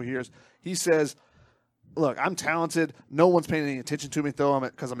coordinator a couple of years. He says, look, I'm talented. No one's paying any attention to me, though,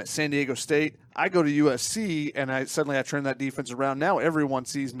 because I'm at San Diego State. I go to USC, and I turn that defense around. Now everyone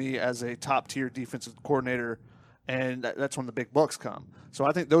sees me as a top-tier defensive coordinator, and that's when the big bucks come. So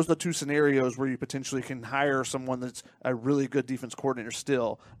I think those are the two scenarios where you potentially can hire someone that's a really good defense coordinator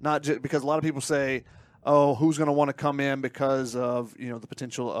still, not just because a lot of people say, oh, who's going to want to come in because of the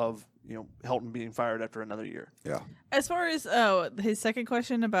potential of Helton being fired after another year. Yeah. As far as his second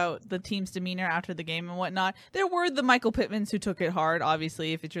question about the team's demeanor after the game and whatnot, there were the Michael Pittmans who took it hard,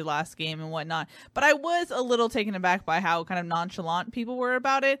 obviously, if it's your last game and whatnot. But I was a little taken aback by how kind of nonchalant people were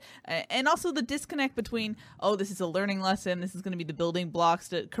about it. And also the disconnect between, this is a learning lesson, this is going to be the building blocks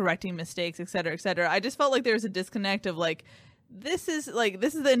to correcting mistakes, et cetera, et cetera. I just felt like there was a disconnect of this is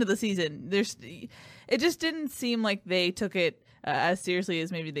the end of the season. It just didn't seem like they took it as seriously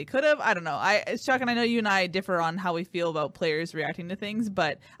as maybe they could have. I don't know. Chuck, and I know you and I differ on how we feel about players reacting to things,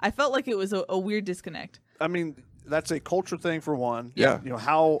 but I felt like it was a weird disconnect. I mean, that's a culture thing for one. Yeah.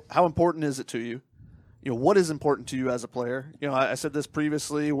 How important is it to you? What is important to you as a player? I said this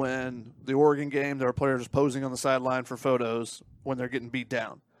previously when the Oregon game, there were players posing on the sideline for photos when they're getting beat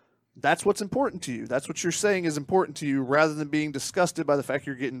down. That's what's important to you. That's what you're saying is important to you rather than being disgusted by the fact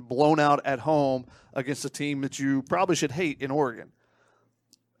you're getting blown out at home against a team that you probably should hate in Oregon.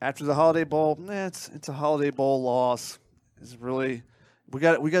 After the Holiday Bowl, it's a Holiday Bowl loss. It's really we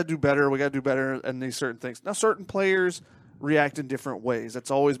got to do better. We got to do better in these certain things. Now, certain players react in different ways. That's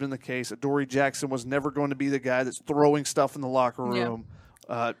always been the case. Dory Jackson was never going to be the guy that's throwing stuff in the locker room.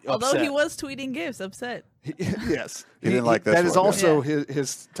 Yeah. Although upset. he was tweeting gifs, upset. Yes, he didn't like this. That is one, also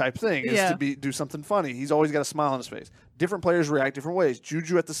his type thing is Yeah. to do something funny. He's always got a smile on his face. Different players react different ways.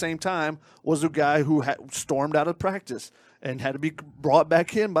 Juju at the same time was a guy who stormed out of practice and had to be brought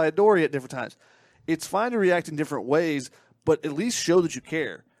back in by Dory at different times. It's fine to react in different ways, but at least show that you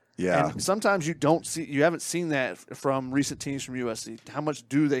care. Yeah. And sometimes you haven't seen that from recent teams from USC. How much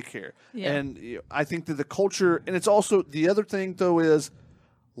do they care? Yeah. And I think that the culture, and it's also the other thing though is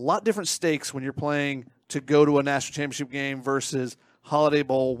a lot different stakes when you're playing to go to a national championship game versus Holiday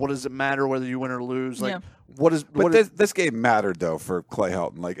Bowl. What does it matter whether you win or lose? Like, yeah. This game mattered though for Clay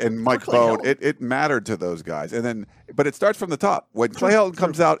Helton, and Mike Bone. It mattered to those guys, but it starts from the top. When Clay Helton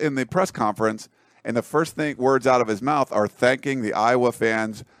comes out in the press conference, and the first words out of his mouth are thanking the Iowa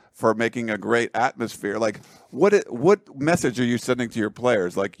fans for making a great atmosphere. Like, what message are you sending to your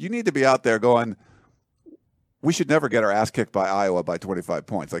players? Like, you need to be out there going, we should never get our ass kicked by Iowa by 25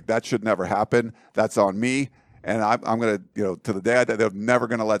 points. Like, that should never happen. That's on me. And I'm going to, to the day I die, they're never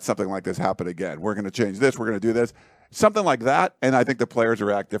going to let something like this happen again. We're going to change this. We're going to do this. Something like that. And I think the players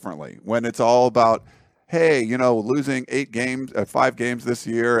react differently. When it's all about, hey, losing 5 games this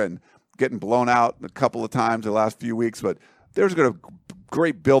year and getting blown out a couple of times the last few weeks, but there's going to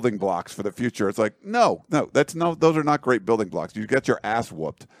great building blocks for the future. It's like, no, those are not great building blocks. You get your ass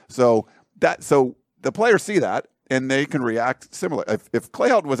whooped. So the players see that, and they can react similarly. If Clay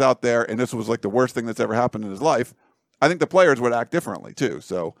Helton was out there and this was like the worst thing that's ever happened in his life, I think the players would act differently too.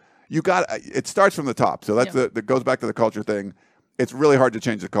 So it starts from the top. So that goes back to the culture thing. It's really hard to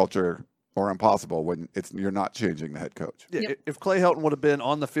change the culture or impossible when you're not changing the head coach. Yeah, if Clay Helton would have been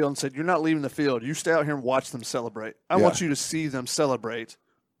on the field and said, "You're not leaving the field. You stay out here and watch them celebrate. I want you to see them celebrate."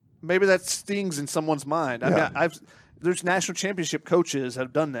 Maybe that stings in someone's mind. I mean, there's national championship coaches that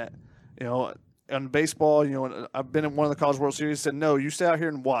have done that. You know, in baseball, you know, I've been in one of the College World Series. Said, "No, you stay out here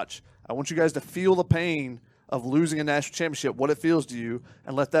and watch. I want you guys to feel the pain of losing a national championship, what it feels to you,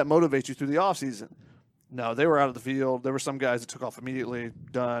 and let that motivate you through the offseason." No, they were out of the field. There were some guys that took off immediately,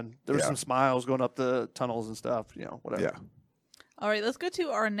 done. There were some smiles going up the tunnels and stuff, you know, whatever. Yeah. All right, let's go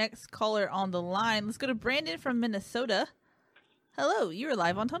to our next caller on the line. Let's go to Brandon from Minnesota. Hello, you are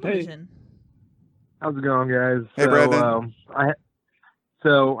live on Tunnel Vision. How's it going, guys? Hey, Brandon. I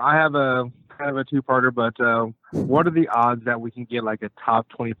have a kind of a two-parter, but what are the odds that we can get like a top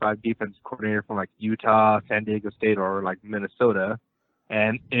 25 defense coordinator from like Utah, San Diego State, or like Minnesota?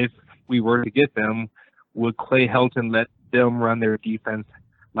 And if we were to get them, would Clay Helton let them run their defense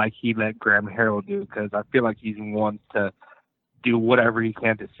like he let Graham Harrell do? Because I feel like he wants to do whatever he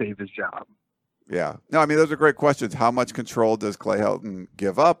can to save his job. Yeah. No, I mean, those are great questions. How much control does Clay Helton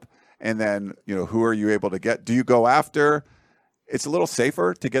give up? And then, you know, who are you able to get? Do you go after? It's a little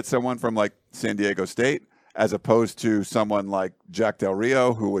safer to get someone from like San Diego State as opposed to someone like Jack Del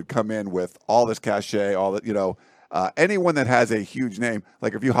Rio, who would come in with all this cachet, all that, you know, anyone that has a huge name.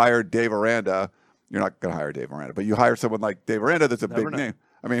 Like if you hire Dave Aranda, you're not going to hire Dave Aranda, but you hire someone like Dave Aranda that's a big name.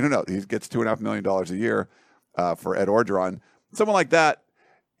 I mean, who knows? He gets $2.5 million a year for Ed Orgeron. Someone like that,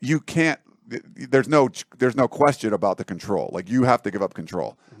 you can't. There's no question about the control. Like you have to give up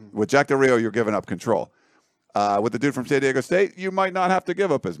control. Mm-hmm. With Jack Del Rio, you're giving up control. With the dude from San Diego State, you might not have to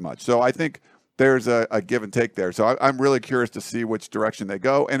give up as much. So I think there's a give and take there. So I'm really curious to see which direction they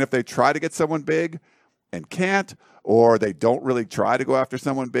go. And if they try to get someone big and can't, or they don't really try to go after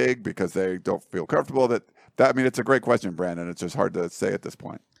someone big because they don't feel comfortable, that I mean, it's a great question, Brandon. It's just hard to say at this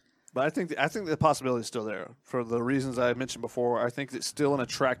point. But I think the possibility is still there for the reasons I mentioned before. I think it's still an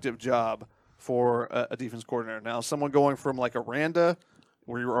attractive job for a defense coordinator. Now, someone going from like Aranda,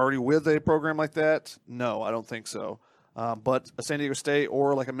 where you're already with a program like that, no, I don't think so. But a San Diego State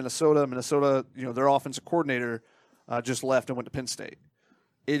or like a Minnesota, you know, their offensive coordinator just left and went to Penn State.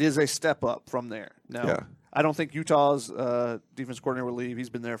 It is a step up from there. Now, I don't think Utah's defense coordinator will leave. He's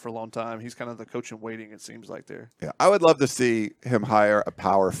been there for a long time. He's kind of the coach in waiting, it seems like there. Yeah, I would love to see him hire a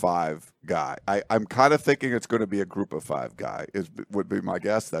Power 5 guy. I'm kind of thinking it's going to be a Group of 5 guy, would be my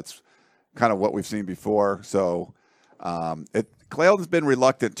guess. That's kind of what we've seen before. So Clay Helton's been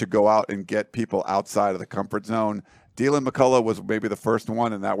reluctant to go out and get people outside of the comfort zone. Deland McCullough was maybe the first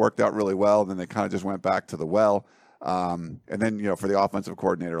one, and that worked out really well. Then they kind of just went back to the well. And then, you know, for the offensive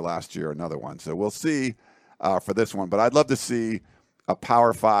coordinator last year, another one. So we'll see for this one. But I'd love to see a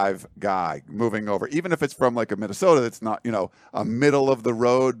Power 5 guy moving over, even if it's from like a Minnesota that's not, you know, a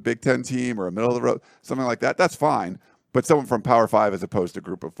middle-of-the-road Big Ten team or a middle-of-the-road, something like that. That's fine. But someone from Power 5 as opposed to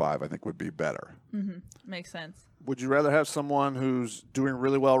Group of 5, I think would be better. Mm-hmm. Makes sense. Would you rather have someone who's doing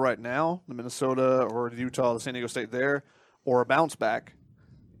really well right now, the Minnesota or the Utah, the San Diego State there, or a bounce back,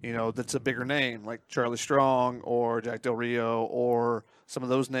 you know, that's a bigger name like Charlie Strong or Jack Del Rio or some of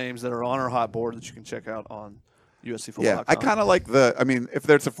those names that are on our hot board that you can check out on USCFootball.com? Yeah, I kind of like if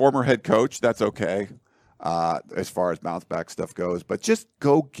there's a former head coach, that's okay as far as bounce back stuff goes. But just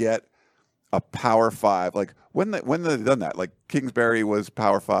go get a Power 5. Like when they've done that, like Kingsbury was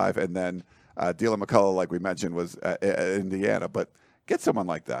Power 5, and then Deland McCullough, like we mentioned, was at Indiana. But get someone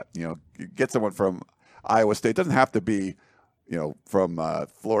like that. You know, get someone from Iowa State. It doesn't have to be, you know, from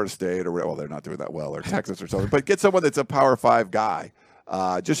Florida State or, well, they're not doing that well, or Texas or something. But get someone that's a Power 5 guy.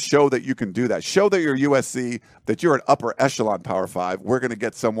 Just show that you can do that. Show that you're USC, that you're an upper echelon Power 5. We're going to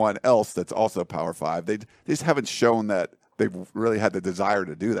get someone else that's also Power 5. They just haven't shown that they've really had the desire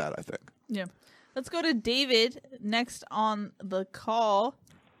to do that, I think. Yeah. Let's go to David next on the call.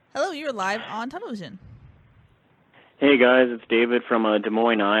 Hello, you're live on television. Hey guys, it's David from Des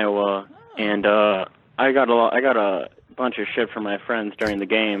Moines, Iowa, and I got a bunch of shit from my friends during the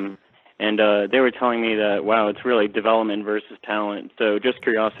game, and they were telling me that wow, it's really development versus talent. So just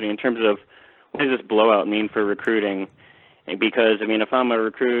curiosity in terms of what does this blowout mean for recruiting? Because I mean, if I'm a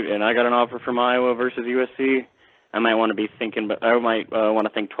recruit and I got an offer from Iowa versus USC, I might want to be thinking, but I might want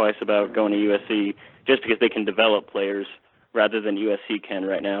to think twice about going to USC just because they can develop players rather than USC can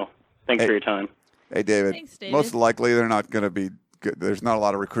right now. Thanks for your time. Hey, David. Thanks, David. Most likely they're not going to be good. There's not a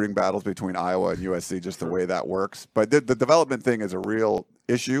lot of recruiting battles between Iowa and USC, just the way that works. But the development thing is a real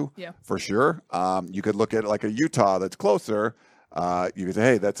issue for sure. You could look at like a Utah that's closer. You could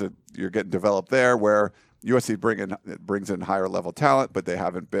say, hey, you're getting developed there, where USC brings in higher level talent, but they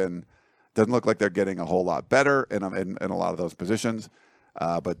haven't been. Doesn't look like they're getting a whole lot better in a lot of those positions.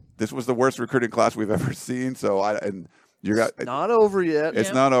 But this was the worst recruiting class we've ever seen. So It's not over yet.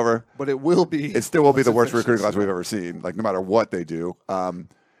 It's not over, but it will be. It still will be the worst recruiting class we've ever seen. Like no matter what they do.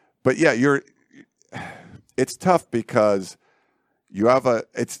 But yeah, it's tough because you have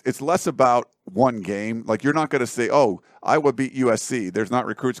it's less about one game. Like you're not going to say, oh, Iowa beat USC. There's not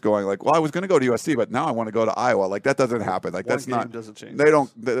recruits going like, well, I was going to go to USC, but now I want to go to Iowa. Like that doesn't happen. Like that's not. Doesn't change.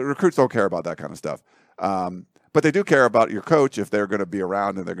 The recruits don't care about that kind of stuff. But they do care about your coach if they're going to be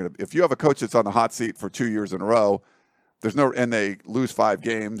around and if you have a coach that's on the hot seat for 2 years in a row, and they lose 5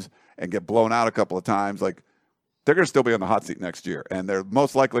 games and get blown out a couple of times, like they're going to still be on the hot seat next year, and they're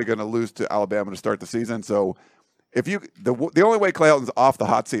most likely going to lose to Alabama to start the season. So the only way Clay Helton's off the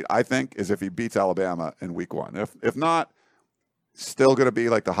hot seat, I think, is if he beats Alabama in week 1. If not, still going to be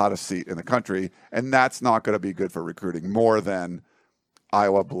like the hottest seat in the country, and that's not going to be good for recruiting more than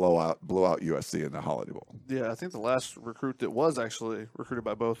Iowa blew out USC in the Holiday Bowl. Yeah, I think the last recruit that was actually recruited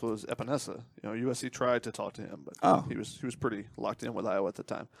by both was Epinesa. USC tried to talk to him, but he was pretty locked in with Iowa at the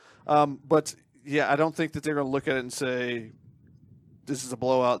time. But yeah, I don't think that they're going to look at it and say this is a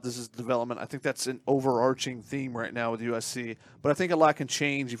blowout, this is development. I think that's an overarching theme right now with USC. But I think a lot can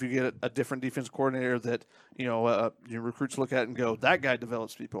change if you get a different defense coordinator that your recruits look at and go, that guy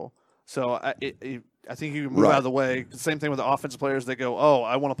develops people. So I think you can move out of the way. Same thing with the offensive players. They go, oh,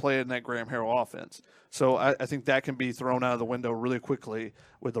 I want to play in that Graham Harrell offense. So I think that can be thrown out of the window really quickly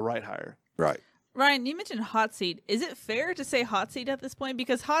with the right hire. Right. Ryan, you mentioned hot seat. Is it fair to say hot seat at this point?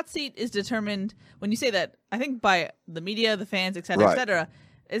 Because hot seat is determined, when you say that, I think by the media, the fans, et cetera, et cetera.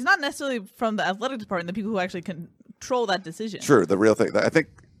 It's not necessarily from the athletic department, the people who actually control that decision. Sure, the real thing. I think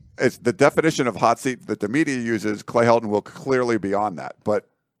it's the definition of hot seat that the media uses. Clay Helton will clearly be on that. But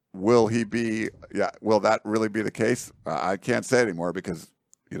will he be? Yeah. Will that really be the case? I can't say anymore because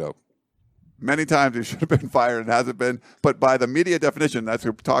many times he should have been fired and hasn't been. But by the media definition, that's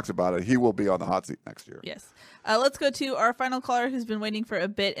who talks about it. He will be on the hot seat next year. Yes. Let's go to our final caller who's been waiting for a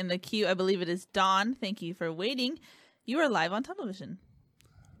bit in the queue. I believe it is Don. Thank you for waiting. You are live on television.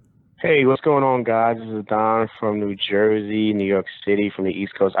 Hey, what's going on, guys? This is Don from New Jersey, New York City, from the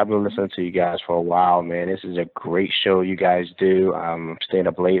East Coast. I've been listening to you guys for a while, man. This is a great show you guys do. I'm staying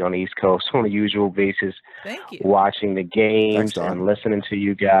up late on the East Coast on a usual basis. Thank you. Watching the games and listening to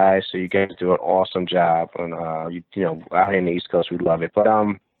you guys. So you guys do an awesome job. And out here in the East Coast, we love it. But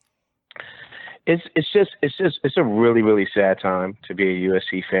it's a really, really sad time to be a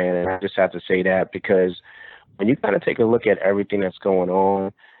USC fan, and I just have to say that because when you kind of take a look at everything that's going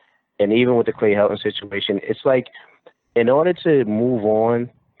on. And even with the Clay Helton situation, it's like in order to move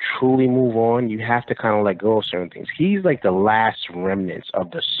on, truly move on, you have to kind of let go of certain things. He's like the last remnants of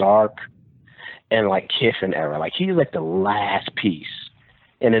the Sark and like Kiffin era. Like he's like the last piece.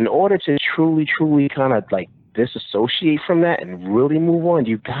 And in order to truly, truly kind of like disassociate from that and really move on,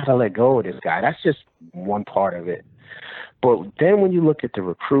 you got to let go of this guy. That's just one part of it. But then when you look at the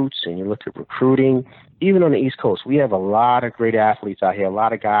recruits and you look at recruiting, even on the East Coast, we have a lot of great athletes out here, a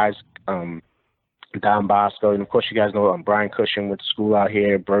lot of guys, Don Bosco, and of course you guys know Brian Cushing with the school out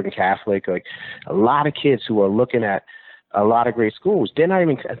here, Bergen Catholic, like a lot of kids who are looking at a lot of great schools. They're not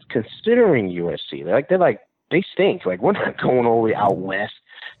even considering USC. They stink. Like we're not going all the way out west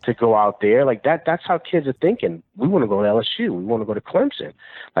to go out there. Like that's how kids are thinking. We want to go to LSU. We want to go to Clemson.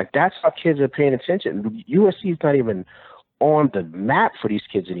 Like that's how kids are paying attention. USC is not even on the map for these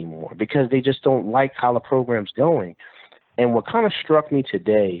kids anymore because they just don't like how the program's going. And what kind of struck me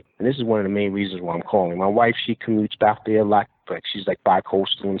today, and this is one of the main reasons why I'm calling. My wife, she commutes back there a lot. Like she's like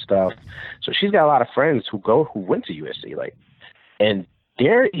bi-coastal and stuff. So she's got a lot of friends who went to USC. Like, and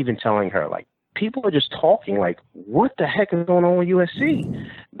they're even telling her, like, people are just talking like, what the heck is going on with USC?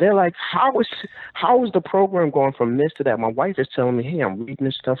 They're like, how is the program going from this to that? My wife is telling me, hey, I'm reading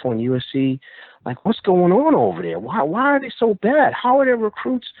this stuff on USC. Like, what's going on over there? Why are they so bad? How are their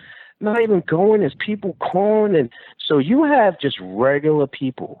recruits not even going? Is people calling? And so you have just regular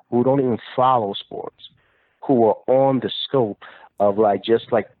people who don't even follow sports, who are on the scope of like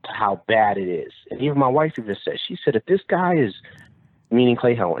just like how bad it is. And even my wife even said, she said, if this guy is, meaning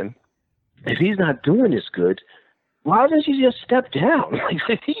Clay Helton, if he's not doing this good, why doesn't he just step down? Like,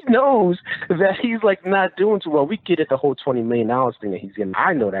 if he knows that he's like not doing too well, we get it, the whole $20 million thing that he's getting.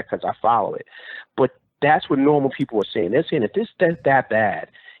 I know that because I follow it. But that's what normal people are saying. They're saying if this that bad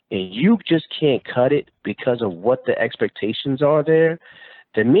and you just can't cut it because of what the expectations are there,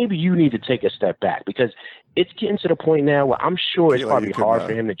 then maybe you need to take a step back because it's getting to the point now where I'm sure it's probably hard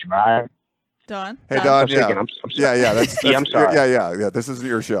for him to drive. Don? Hey, Don. Yeah. I'm sorry. That's I'm sorry. Yeah. This isn't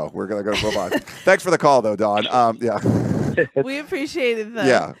your show. We're going to go move on. Thanks for the call, though, Don. Yeah. We appreciated that.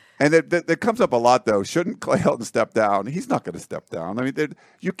 Yeah. And that comes up a lot, though. Shouldn't Clay Helton step down? He's not going to step down. I mean,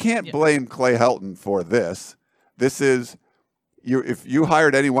 you can't blame Clay Helton for this. This is if you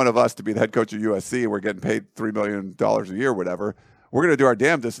hired any one of us to be the head coach of USC and we're getting paid $3 million a year, whatever, we're going to do our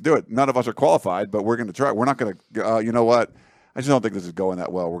damnedest to do it. None of us are qualified, but we're going to try. We're not going to, you know what? I just don't think this is going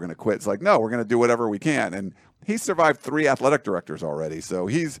that well. We're going to quit. It's like, no, we're going to do whatever we can. And he's survived 3 athletic directors already. So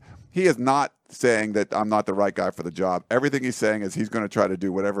he is not saying that I'm not the right guy for the job. Everything he's saying is he's going to try to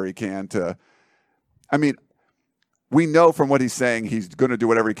do whatever he can to, I mean, we know from what he's saying he's going to do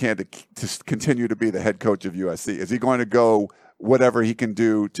whatever he can to continue to be the head coach of USC. Is he going to go whatever he can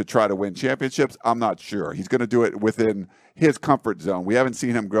do to try to win championships? I'm not sure. He's going to do it within his comfort zone. We haven't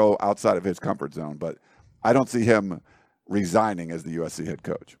seen him go outside of his comfort zone, but I don't see him resigning as the USC head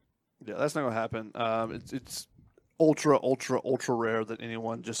coach. Yeah, that's not going to happen. It's ultra rare that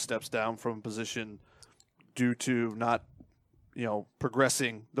anyone just steps down from a position due to not,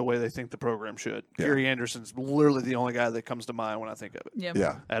 progressing the way they think the program should. Yeah. Gary Anderson's literally the only guy that comes to mind when I think of it. Yep.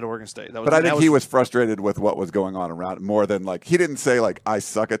 Yeah. At Oregon State. But I think he was frustrated with what was going on around it more than he didn't say I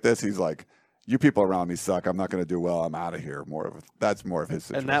suck at this. He's like, you people around me suck. I'm not going to do well. I'm out of here. That's more of his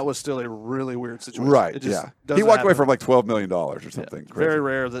situation. And that was still a really weird situation. Right. He walked away from $12 million or something. Yeah, very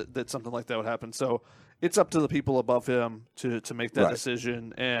rare that something like that would happen. So it's up to the people above him to make that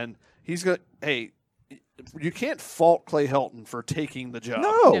decision. And he's going to, hey, you can't fault Clay Helton for taking the job.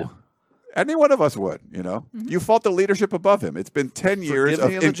 No. Yeah. Any one of us would, Mm-hmm. You fault the leadership above him. It's been 10 years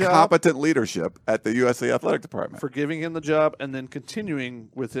of incompetent leadership at the USC Athletic Department. For giving him the job and then continuing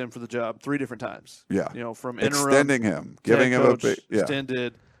with him for the job 3 different times. Yeah. From interim. Extending him. Giving him coach, a big,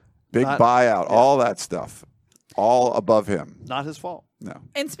 extended. Big buyout. Yeah. All that stuff. All above him. Not his fault. No.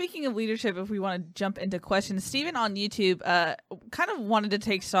 And speaking of leadership, if we want to jump into questions, Steven on YouTube kind of wanted to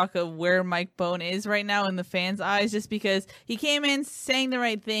take stock of where Mike Bohn is right now in the fans' eyes, just because he came in saying the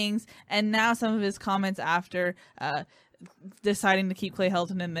right things, and now some of his comments after deciding to keep Clay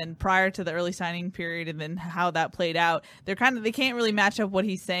Helton, and then prior to the early signing period, and then how that played out, they can't really match up what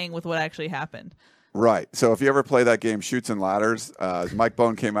he's saying with what actually happened. Right. So if you ever play that game, Chutes and Ladders, Mike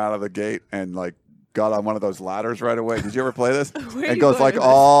Bohn came out of the gate and got on one of those ladders right away. Did you ever play this? It goes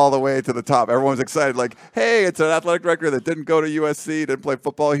all the way to the top. Everyone's excited, hey, it's an athletic director that didn't go to USC, didn't play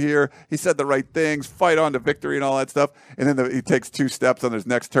football here. He said the right things, fight on to victory and all that stuff. And then he takes 2 steps on his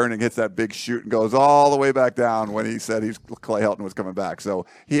next turn and hits that big chute and goes all the way back down when he said Clay Helton was coming back. So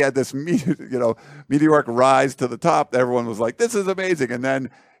he had this meteoric rise to the top. Everyone was like, this is amazing. And then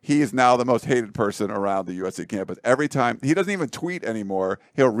he is now the most hated person around the USC campus. Every time, he doesn't even tweet anymore.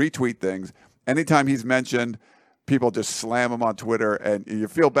 He'll retweet things. Anytime he's mentioned, people just slam him on Twitter, and you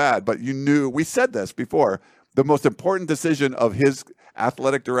feel bad. But we said this before, the most important decision of his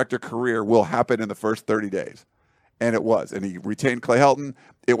athletic director career will happen in the first 30 days. And it was. And he retained Clay Helton.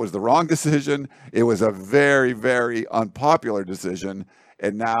 It was the wrong decision. It was a very, very unpopular decision.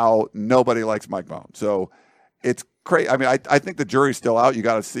 And now nobody likes Mike Bohn. So it's crazy. I mean, I think the jury's still out. You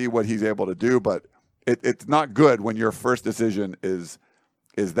got to see what he's able to do. But it's not good when your first decision is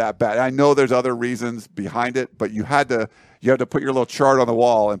that bad. I know there's other reasons behind it, but you had to put your little chart on the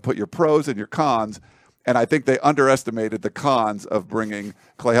wall and put your pros and your cons. And I think they underestimated the cons of bringing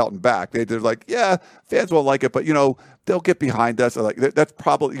Clay Helton back. They're like, yeah, fans won't like it, but they'll get behind us. That's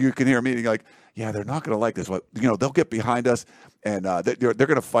probably, you can hear me yeah, they're not going to like this, but they'll get behind us and they're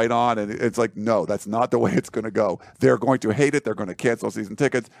going to fight on. And it's like, no, that's not the way it's going to go. They're going to hate it. They're going to cancel season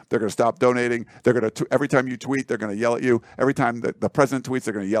tickets. They're going to stop donating. They're going to every time you tweet, they're going to yell at you. Every time the president tweets,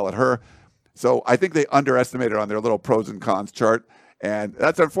 they're going to yell at her. So I think they underestimated on their little pros and cons chart, and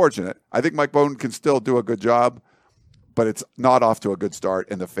that's unfortunate. I think Mike Bohn can still do a good job, but it's not off to a good start,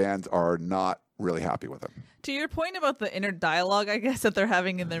 and the fans are not really happy with him. To your point about the inner dialogue, I guess, that they're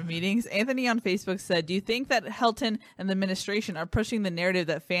having in their meetings, Anthony on Facebook said, do you think that Helton and the administration are pushing the narrative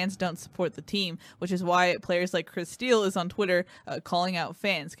that fans don't support the team, which is why players like Chris Steele is on Twitter calling out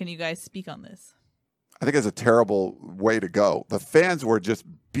fans? Can you guys speak on this? I think it's a terrible way to go. The fans were just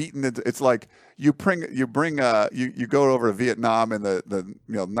beaten. It's like you go over to Vietnam in the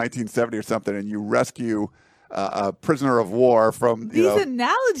 1970 or something, and you rescue a prisoner of war from these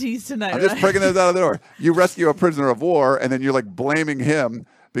analogies tonight. I'm just bringing those out of the door. You rescue a prisoner of war, and then you're blaming him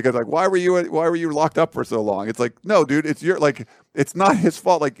because why were you locked up for so long? It's like, no, dude, it's not his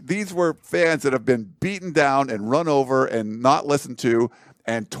fault. These were fans that have been beaten down and run over and not listened to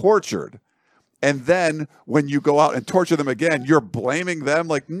and tortured. And then when you go out and torture them again, you're blaming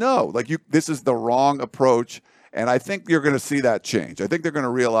them. No, this is the wrong approach. And I think you're going to see that change. I think they're going to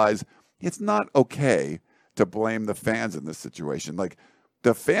realize it's not okay to blame the fans in this situation.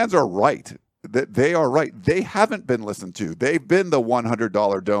 The fans are right. that they are right. They haven't been listened to. They've been the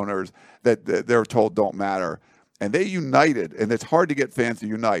 $100 donors that they're told don't matter. And they united, and it's hard to get fans to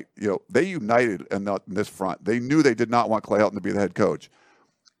unite. They united in this front. They knew they did not want Clay Helton to be the head coach.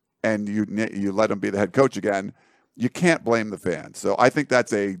 And you let him be the head coach again. You can't blame the fans. So I think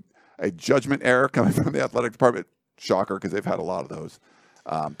that's a judgment error coming from the athletic department. Shocker, because they've had a lot of those.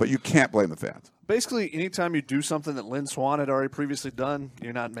 But you can't blame the fans. Basically, anytime you do something that Lynn Swann had already previously done,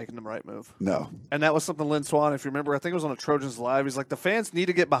 you're not making the right move. No. And that was something Lynn Swann, if you remember, I think it was on a Trojans Live. He's like, the fans need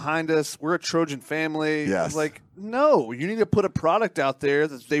to get behind us. We're a Trojan family. Yes. He's like, no, you need to put a product out there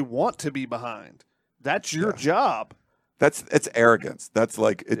that they want to be behind. That's your job. It's arrogance. That's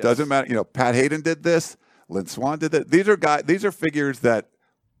like, it doesn't matter. Pat Hayden did this. Lynn Swann did that. These are figures that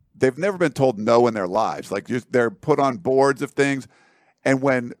they've never been told no in their lives. Like, they're put on boards of things. And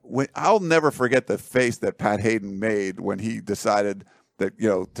when I'll never forget the face that Pat Hayden made when he decided that,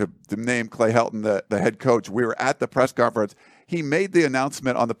 to name Clay Helton the head coach. We were at the press conference. He made the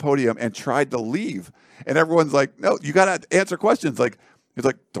announcement on the podium and tried to leave. And everyone's like, no, you got to answer questions. Like, he's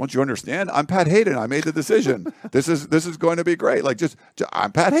like, don't you understand? I'm Pat Hayden. I made the decision. This is going to be great. Like, just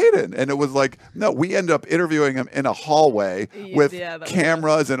I'm Pat Hayden. And it was like, no, we ended up interviewing him in a hallway with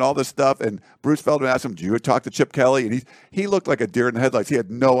cameras and all this stuff. And Bruce Feldman asked him, do you talk to Chip Kelly? And he looked like a deer in the headlights. He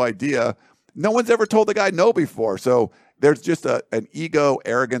had no idea. No one's ever told the guy no before. So there's just an ego,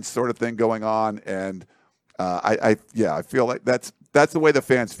 arrogance sort of thing going on. And I feel like that's the way the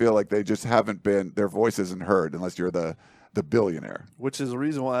fans feel. Like they just haven't been, their voice isn't heard unless you're the billionaire. Which is the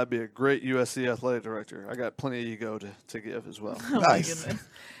reason why I'd be a great USC athletic director. I got plenty of ego to give as well. Oh, nice. My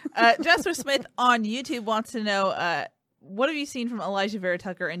goodness. Jasper Smith on YouTube wants to know, what have you seen from Elijah Vera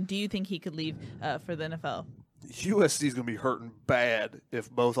Tucker, and do you think he could leave for the NFL? USC is going to be hurting bad if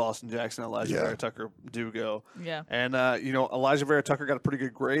both Austin Jackson and Elijah Vera Tucker do go. Yeah. And, Elijah Vera Tucker got a pretty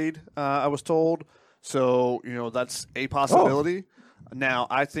good grade, I was told. So, that's a possibility. Now,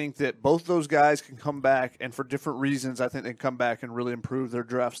 I think that both those guys can come back, and for different reasons, I think they can come back and really improve their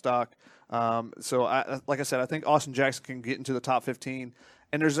draft stock. Like I said, I think Austin Jackson can get into the top 15,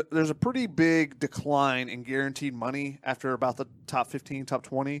 and there's a pretty big decline in guaranteed money after about the top 15, top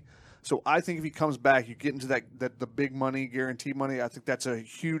 20. So I think if he comes back, you get into the big money, guaranteed money. I think that's a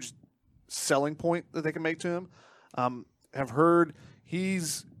huge selling point that they can make to him. Have heard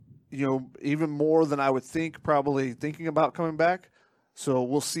he's even more than I would think, probably thinking about coming back. So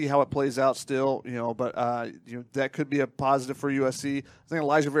we'll see how it plays out still, but that could be a positive for USC. I think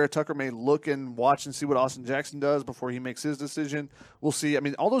Elijah Vera Tucker may look and watch and see what Austin Jackson does before he makes his decision. We'll see. I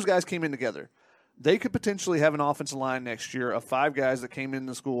mean, all those guys came in together. They could potentially have an offensive line next year of 5 guys that came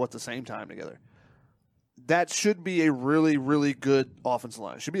into school at the same time together. That should be a really, really good offensive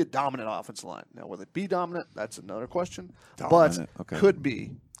line. It should be a dominant offensive line. Now, will it be dominant? That's another question. Dominant. But Okay. could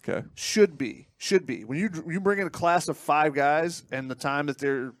be. Okay. Should be. When you bring in a class of 5 guys and the time that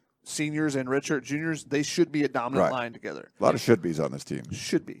they're seniors and redshirt juniors, they should be a dominant line together. A lot of should-be's on this team.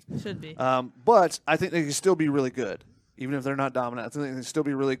 Should be. But I think they can still be really good. Even if they're not dominant, I think they can still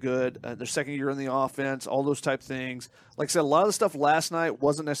be really good. Their second year in the offense, all those type things. Like I said, a lot of the stuff last night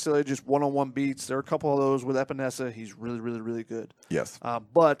wasn't necessarily just one-on-one beats. There are a couple of those with Epinesa. He's really, really, really good. Yes.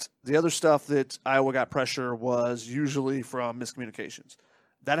 But the other stuff that Iowa got pressure was usually from miscommunications.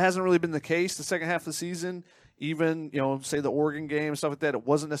 That hasn't really been the case the second half of the season. Even, say the Oregon game and stuff like that, it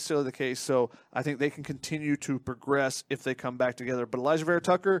wasn't necessarily the case. So I think they can continue to progress if they come back together. But Elijah Vera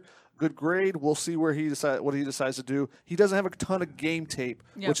Tucker, good grade. We'll see what he decides to do. He doesn't have a ton of game tape,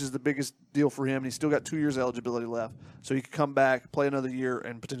 which is the biggest deal for him. And he's still got 2 years eligibility left. So he could come back, play another year,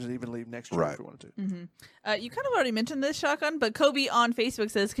 and potentially even leave next year if he wanted to. Mm-hmm. You kind of already mentioned this, Shotgun, but Kobe on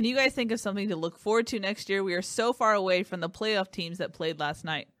Facebook says, can you guys think of something to look forward to next year? We are so far away from the playoff teams that played last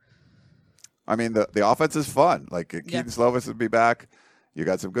night. I mean, the offense is fun. Like, Keaton Slovis would be back. You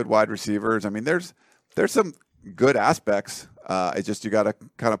got some good wide receivers. I mean, there's some good aspects. It's just you got to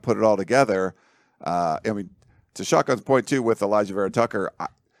kind of put it all together. I mean, to Shotgun's point, too, with Elijah Vera Tucker,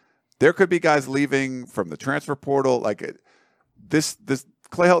 there could be guys leaving from the transfer portal. Like, this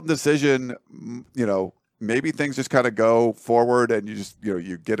Clay Helton decision, maybe things just kind of go forward and you just,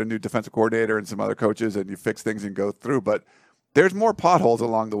 you get a new defensive coordinator and some other coaches and you fix things and go through. But there's more potholes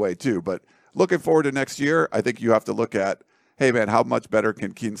along the way, too. But looking forward to next year, I think you have to look at, hey, man, how much better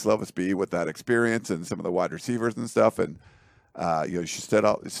can Keaton Slovis be with that experience and some of the wide receivers and stuff? And, you should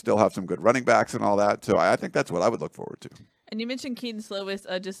still have some good running backs and all that. So I think that's what I would look forward to. And you mentioned Keaton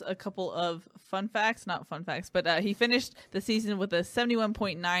Slovis, just a couple of fun facts, not fun facts, but he finished the season with a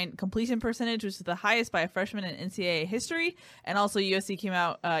 71.9 completion percentage, which is the highest by a freshman in NCAA history. And also USC came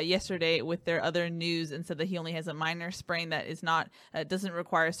out yesterday with their other news and said that he only has a minor sprain that is not doesn't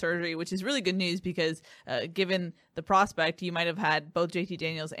require surgery, which is really good news because given the prospect, you might have had both JT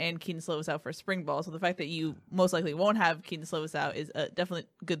Daniels and Keaton Slovis out for spring ball. So the fact that you most likely won't have Keaton Slovis out is a definitely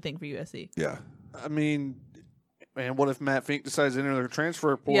good thing for USC. Yeah. I mean, man, what if Matt Fink decides to enter the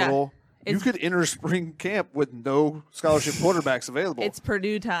transfer portal? You could enter spring camp with no scholarship quarterbacks available. It's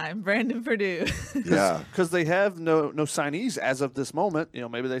Purdue time, Brandon Purdue. Yeah, because they have no signees as of this moment.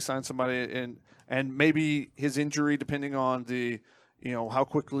 Maybe they sign somebody and maybe his injury, depending on the, how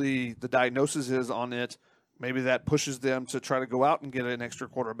quickly the diagnosis is on it, maybe that pushes them to try to go out and get an extra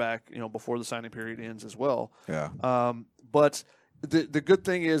quarterback, before the signing period ends as well. Yeah. But the good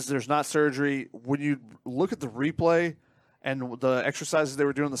thing is there's not surgery. When you look at the replay and the exercises they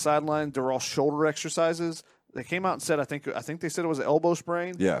were doing on the sideline, they were all shoulder exercises. They came out and said, I think they said it was an elbow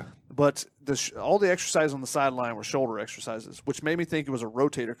sprain. Yeah. But all the exercises on the sideline were shoulder exercises, which made me think it was a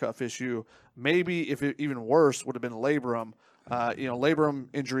rotator cuff issue. Maybe if it even worse would have been labrum. Labrum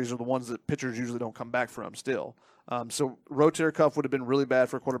injuries are the ones that pitchers usually don't come back from still. So rotator cuff would have been really bad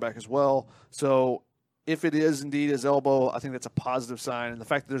for a quarterback as well. So if it is indeed his elbow, I think that's a positive sign. And the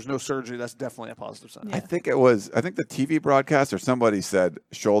fact that there's no surgery, that's definitely a positive sign. Yeah. I think the TV broadcast or somebody said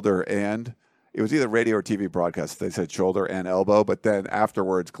shoulder and it was either radio or TV broadcast. They said shoulder and elbow, but then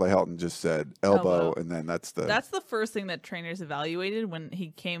afterwards, Clay Helton just said elbow. And then that's the first thing that trainers evaluated when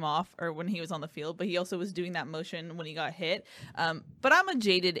he came off or when he was on the field. But he also was doing that motion when he got hit. But I'm a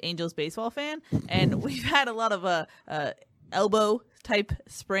jaded Angels baseball fan, and we've had a lot of elbow type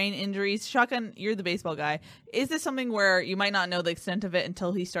sprain injuries. Shotgun, you're the baseball guy. Is this something where you might not know the extent of it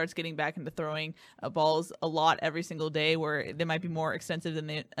until he starts getting back into throwing balls a lot every single day, where they might be more extensive than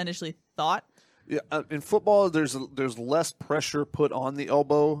they initially thought? Yeah, in football, there's less pressure put on the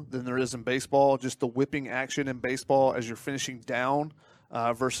elbow than there is in baseball. Just the whipping action in baseball as you're finishing down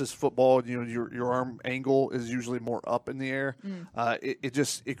versus football, your arm angle is usually more up in the air.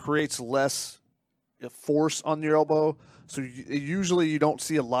 It creates less force on your elbow. So usually you don't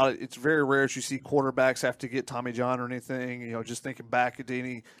see a lot of. It's very rare that you see quarterbacks have to get Tommy John or anything. Just thinking back at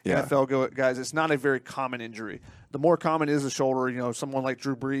any NFL guys, it's not a very common injury. The more common is the shoulder. Someone like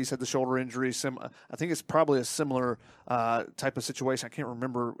Drew Brees had the shoulder injury. I think it's probably a similar type of situation. I can't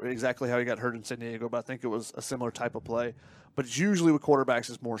remember exactly how he got hurt in San Diego, but I think it was a similar type of play. But it's usually with quarterbacks,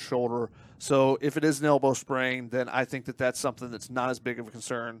 it's more shoulder. So if it is an elbow sprain, then I think that's something that's not as big of a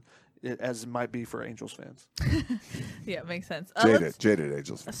concern as it might be for Angels fans. Yeah, makes sense. Jaded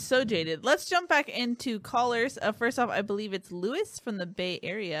Angels fans. So jaded. Let's jump back into callers. First off, I believe it's Lewis from the Bay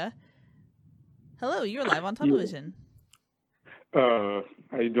Area. Hello, you're live on television. How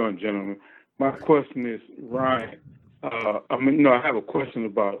you doing, gentlemen? My question is, Ryan. I have a question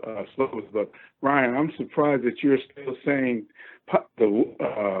about Slovis, but Ryan, I'm surprised that you're still saying the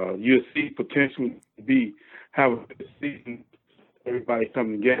USC potentially have a season. Everybody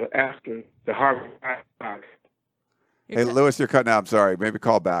coming together after the Harvard. Hey, Lewis, you're cutting out. I'm sorry. Maybe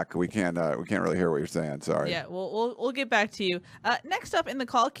call back. We can't really hear what you're saying. Sorry. Yeah, we'll get back to you. Next up in the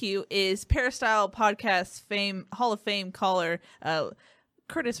call queue is Peristyle Podcast Hall of Fame caller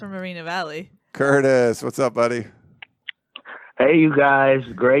Curtis from Marina Valley. Curtis, what's up, buddy? Hey, you guys.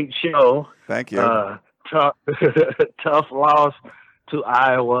 Great show. Thank you. Tough loss to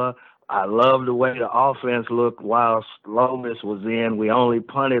Iowa. I love the way the offense looked while Slovis was in. We only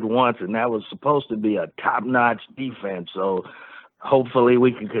punted once, and that was supposed to be a top-notch defense. So hopefully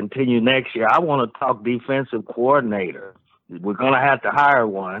we can continue next year. I want to talk defensive coordinator. We're going to have to hire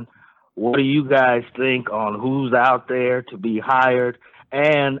one. What do you guys think on who's out there to be hired?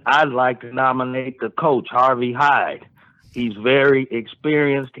 And I'd like to nominate the coach, Harvey Hyde. He's very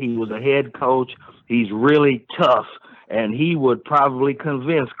experienced. He was a head coach. He's really tough. And he would probably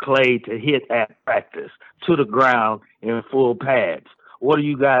convince Clay to hit at practice to the ground in full pads. What do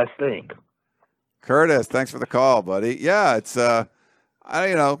you guys think? Curtis, thanks for the call, buddy. Yeah, it's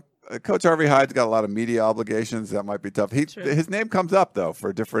Coach Harvey Hyde's got a lot of media obligations. That might be tough. His name comes up though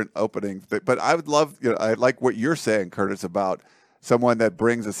for different openings. But I would love, I like what you're saying, Curtis, about someone that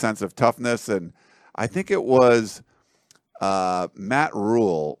brings a sense of toughness. And I think it was Matt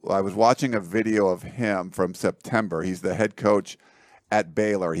Rule. I was watching a video of him from September. He's the head coach at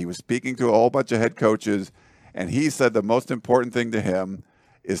Baylor. He was speaking to a whole bunch of head coaches, and he said the most important thing to him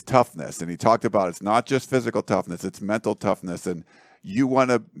is toughness. And he talked about it's not just physical toughness, it's mental toughness. And you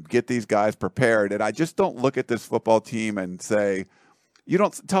want to get these guys prepared. And I just don't look at this football team and say,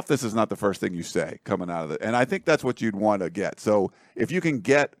 toughness is not the first thing you say coming out of it. And I think that's what you'd want to get. So if you can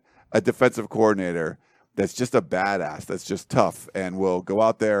get a defensive coordinator that's just a badass, that's just tough, and will go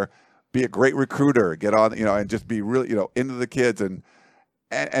out there, be a great recruiter, get on, and just be really, into the kids and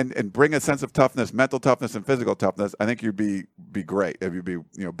bring a sense of toughness, mental toughness and physical toughness, I think you'd be great. You'd be,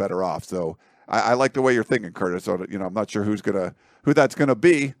 better off. So I like the way you're thinking, Curtis. So, I'm not sure who that's going to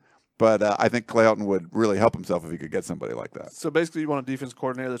be, but I think Clay Helton would really help himself if he could get somebody like that. So basically you want a defense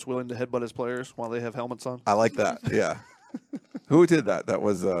coordinator that's willing to headbutt his players while they have helmets on? I like that. Yeah. Who did that? That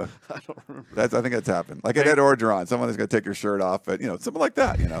was I don't remember. I think that's happened. Like at Ed Orgeron, someone is going to take your shirt off, but something like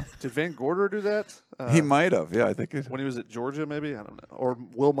that. Did Van Gorder do that? He might have. Yeah, I think when he was at Georgia, maybe, I don't know. Or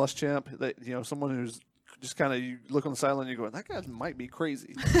Will Muschamp. Someone who's just kind of, you look on the sideline, and you go, that guy might be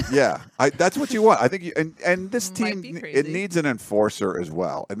crazy. Yeah, that's what you want. I think and this team, it needs an enforcer as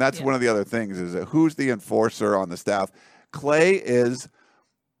well, and that's one of the other things is that who's the enforcer on the staff. Clay is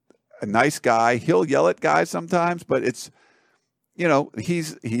a nice guy. He'll yell at guys sometimes, but it's.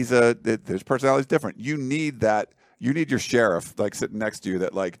 His personality is different. You need that. You need your sheriff like sitting next to you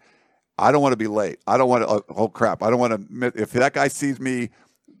that like, I don't want to be late. I don't want to, oh crap. I don't want to, if that guy sees me,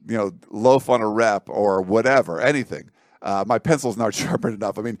 loaf on a rep or whatever, anything, my pencil's not sharpened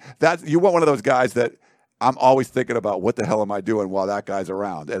enough. I mean, you want one of those guys that I'm always thinking about what the hell am I doing while that guy's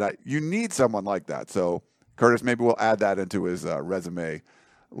around. And you need someone like that. So Curtis, maybe we'll add that into his resume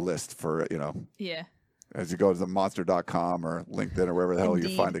list for, Yeah. As you go to the monster.com or LinkedIn or wherever the hell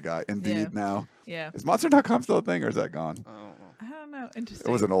you find a guy. Indeed now. Yeah. Is monster.com still a thing or is that gone? I don't know. Interesting.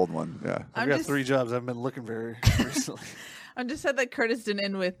 It was an old one. Yeah. I've got 3 jobs. I've been looking very recently. I'm just sad that Curtis didn't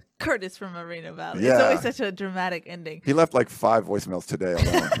end with Curtis from Moreno Valley. Yeah. It's always such a dramatic ending. He left like 5 voicemails today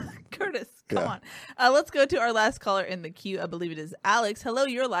alone. Curtis, come on. Let's go to our last caller in the queue. I believe it is Alex. Hello,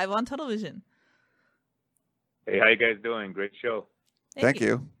 you're live on Tunnel Vision. Hey, how you guys doing? Great show. Thank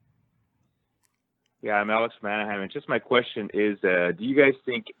you. Yeah, I'm Alex Manaheim, and just my question is, do you guys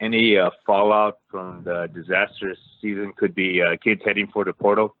think any fallout from the disastrous season could be kids heading for the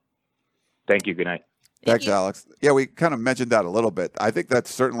portal? Thank you. Good night. Thanks, Alex. Yeah, we kind of mentioned that a little bit. I think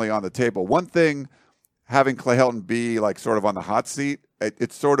that's certainly on the table. One thing, having Clay Helton be like sort of on the hot seat,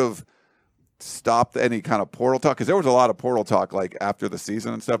 it sort of stopped any kind of portal talk because there was a lot of portal talk like after the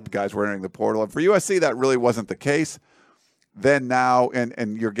season and stuff. Guys were entering the portal. And for USC, that really wasn't the case. Then now,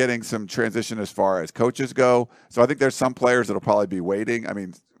 and you're getting some transition as far as coaches go. So I think there's some players that'll probably be waiting. I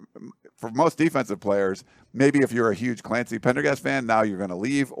mean, for most defensive players, maybe if you're a huge Clancy Pendergast fan, now you're going to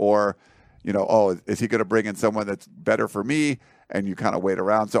leave, or, is he going to bring in someone that's better for me? And you kind of wait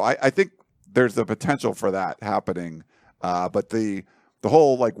around. So I think there's the potential for that happening. But the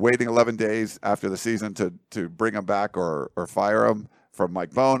whole like waiting 11 days after the season to bring him back or fire him from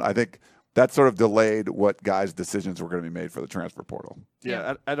Mike Bohn, I think that sort of delayed what guys' decisions were going to be made for the transfer portal.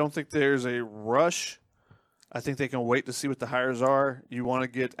 Yeah, I don't think there's a rush. I think they can wait to see what the hires are. You want to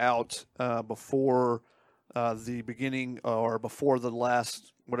get out before the beginning or before the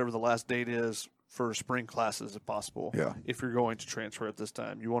last, whatever the last date is for spring classes if possible. Yeah. If you're going to transfer at this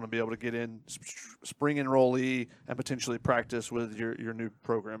time, you want to be able to get in spring enrollee and potentially practice with your new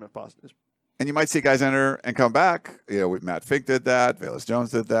program if possible. And you might see guys enter and come back. Matt Fink did that. Velus Jones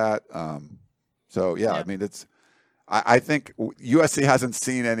did that. I mean, I think USC hasn't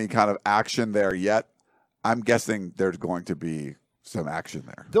seen any kind of action there yet. I'm guessing there's going to be some action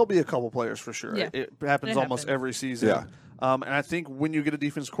there. There'll be a couple players for sure. Yeah. It happens almost every season. Yeah. And I think when you get a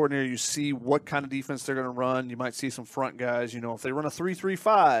defense coordinator, you see what kind of defense they're going to run. You might see some front guys. If they run a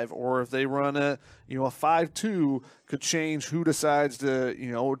 3-3-5 or if they run a 5-2, could change who decides to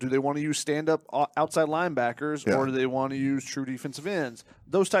do they want to use stand-up outside linebackers or do they want to use true defensive ends?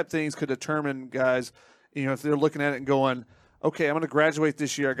 Those type things could determine guys. If they're looking at it and going, okay, I'm going to graduate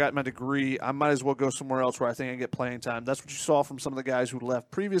this year. I got my degree. I might as well go somewhere else where I think I can get playing time. That's what you saw from some of the guys who left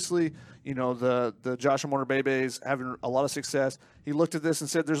previously. The Josh Moore-Bebe's having a lot of success. He looked at this and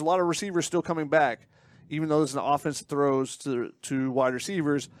said, there's a lot of receivers still coming back. Even though there's an offense that throws to wide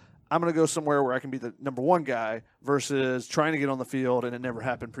receivers, I'm going to go somewhere where I can be the number one guy versus trying to get on the field, and it never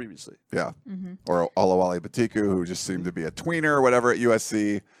happened previously. Yeah. Mm-hmm. Or Olawale Batiku, who just seemed to be a tweener or whatever at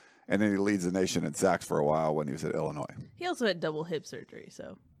USC. And then he leads the nation in sacks for a while when he was at Illinois. He also had double hip surgery,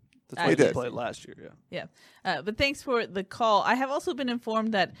 so that's why he played last year. Yeah. But thanks for the call. I have also been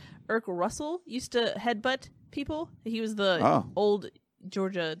informed that Irk Russell used to headbutt people. He was the old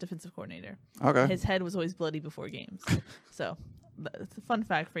Georgia defensive coordinator. Okay. His head was always bloody before games. So it's a fun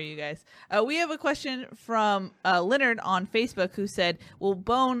fact for you guys. We have a question from Leonard on Facebook who said, "Will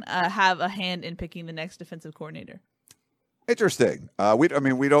Bohn have a hand in picking the next defensive coordinator?" Interesting. We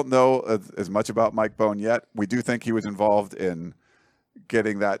don't know as much about Mike Bohn yet. We do think he was involved in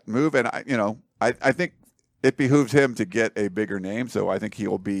getting that move, and I think it behooves him to get a bigger name. So I think he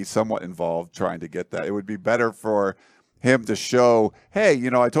will be somewhat involved trying to get that. It would be better for him to show, hey,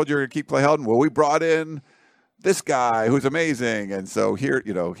 I told you you're going to keep Clay Helton. Well, we brought in this guy who's amazing, and so here,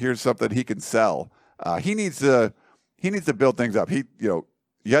 here's something he can sell. He needs to build things up. You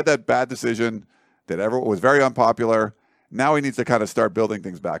had that bad decision that everyone was very unpopular. Now he needs to kind of start building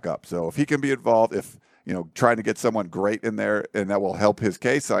things back up. So if he can be involved, if trying to get someone great in there, and that will help his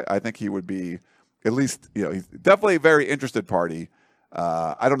case, I think he would be at least, he's definitely a very interested party.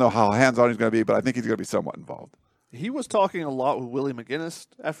 I don't know how hands-on he's going to be, but I think he's going to be somewhat involved. He was talking a lot with Willie McGinnis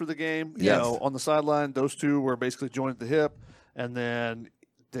after the game. Yes. On the sideline, those two were basically joined at the hip. And then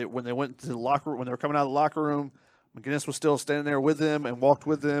when they went to the locker room, when they were coming out of the locker room, McGinnis was still standing there with him and walked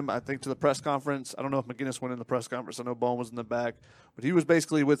with him, I think, to the press conference. I don't know if McGinnis went in the press conference. I know Bowen was in the back. But he was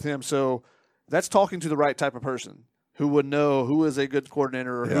basically with him. So that's talking to the right type of person who would know who is a good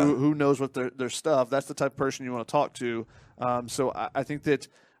coordinator or who knows what their stuff. That's the type of person you want to talk to. So I think that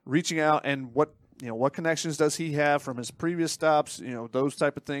reaching out and what connections does he have from his previous stops, those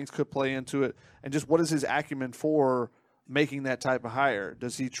type of things could play into it. And just what is his acumen for making that type of hire?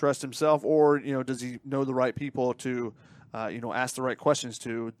 Does he trust himself, or, does he know the right people to, ask the right questions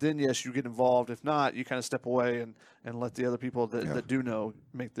to? Then, yes, you get involved. If not, you kind of step away and let the other people that do know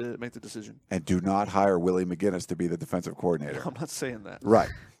make the decision. And do not hire Willie McGinnis to be the defensive coordinator. I'm not saying that. Right.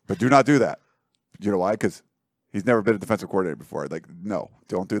 But do not do that. You know why? Because he's never been a defensive coordinator before. No,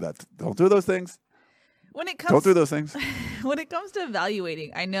 don't do that. Don't do those things. Don't do those things. When it comes to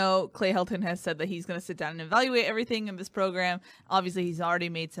evaluating, I know Clay Helton has said that he's going to sit down and evaluate everything in this program. Obviously, he's already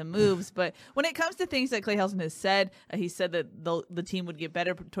made some moves. But when it comes to things that Clay Helton has said, he said that the team would get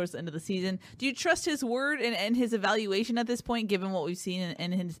better towards the end of the season. Do you trust his word and his evaluation at this point, given what we've seen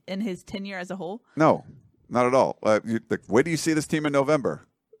in his tenure as a whole? No, not at all. Wait do you see this team in November?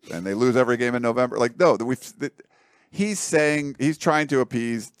 And they lose every game in November? He's trying to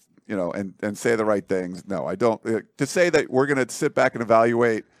appease – and say the right things. No, I don't. To say that we're going to sit back and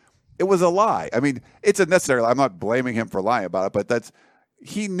evaluate, it was a lie. I mean, it's unnecessary. I'm not blaming him for lying about it, but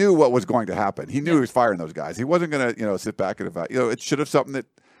he knew what was going to happen. He knew he was firing those guys. He wasn't going to, sit back and evaluate. It should have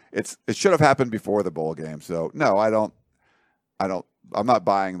it should have happened before the bowl game. So no, I'm not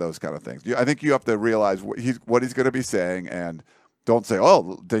buying those kind of things. I think you have to realize what he's going to be saying, and don't say,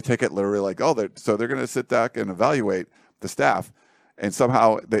 oh, they take it literally so they're going to sit back and evaluate the staff. And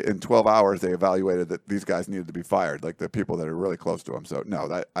somehow, in 12 hours, they evaluated that these guys needed to be fired, like the people that are really close to him. So,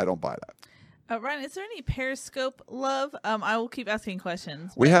 no, I don't buy that. Ryan, is there any Periscope love? I will keep asking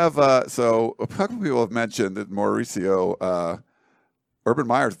questions. We have, so a couple people have mentioned that Mauricio, Urban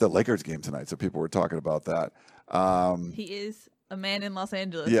Meyer's the Lakers game tonight, so people were talking about that. He is a man in Los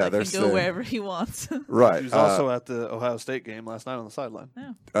Angeles. Yeah, he can go wherever he wants. Right. He was also at the Ohio State game last night on the sideline.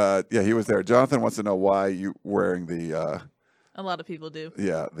 Yeah, he was there. Jonathan wants to know why you wearing the a lot of people do.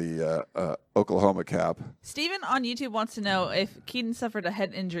 Yeah, the Oklahoma cap. Steven on YouTube wants to know if Keaton suffered a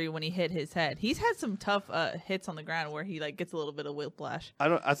head injury when he hit his head. He's had some tough hits on the ground where he gets a little bit of whiplash.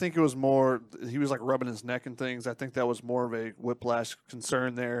 I think it was more he was rubbing his neck and things. I think that was more of a whiplash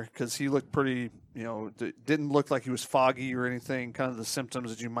concern there because he looked pretty, didn't look like he was foggy or anything. Kind of the symptoms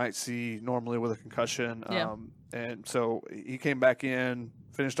that you might see normally with a concussion. Yeah. And so he came back in,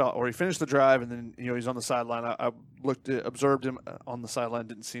 finished the drive, and then he's on the sideline. I observed him on the sideline,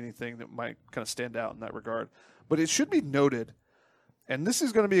 didn't see anything that might kind of stand out in that regard. But it should be noted, and this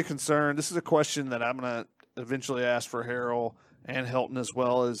is going to be a concern. This is a question that I'm going to eventually ask for Harrell and Helton as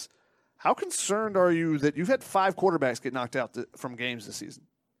well. Is how concerned are you that you've had 5 quarterbacks get knocked out from games this season?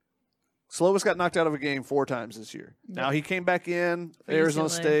 Slovis got knocked out of a game 4 times this year. Yep. Now he came back in for Arizona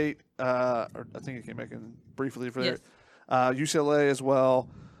UCLA. State. Or I think he came back in briefly for UCLA as well.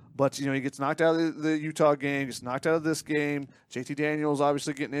 But, he gets knocked out of the Utah game, gets knocked out of this game. JT Daniels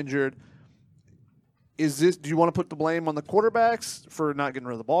obviously getting injured. Do you want to put the blame on the quarterbacks for not getting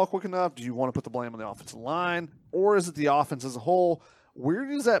rid of the ball quick enough? Do you want to put the blame on the offensive line? Or is it the offense as a whole? Where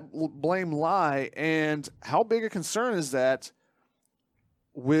does that blame lie? And how big a concern is that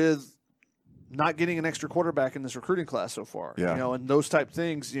with not getting an extra quarterback in this recruiting class so far? Yeah. And those type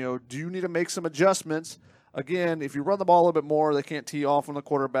things, do you need to make some adjustments? Again, if you run the ball a little bit more, they can't tee off on the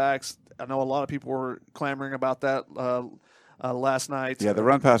quarterbacks. I know a lot of people were clamoring about that last night. Yeah, the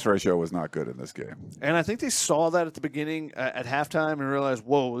run-pass ratio was not good in this game. And I think they saw that at the beginning at halftime and realized,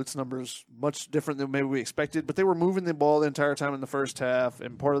 whoa, this number is much different than maybe we expected. But they were moving the ball the entire time in the first half,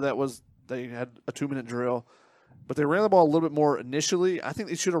 and part of that was they had a 2-minute drill. But they ran the ball a little bit more initially. I think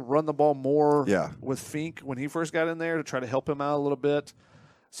they should have run the ball more with Fink when he first got in there to try to help him out a little bit.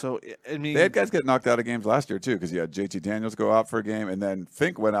 So, I mean, they had guys get knocked out of games last year too, because you had JT Daniels go out for a game, and then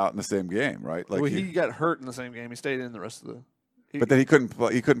Fink went out in the same game, right? Like he got hurt in the same game. He stayed in the rest of the. But then he couldn't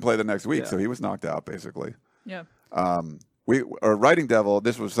play the next week, so he was knocked out basically. Yeah. Writing Devil,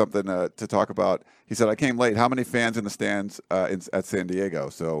 this was something to talk about. He said, I came late. How many fans in the stands at San Diego?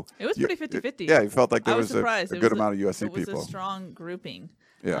 So it was pretty 50-50. Yeah, he felt like there was a good amount of USC people. It was a strong grouping.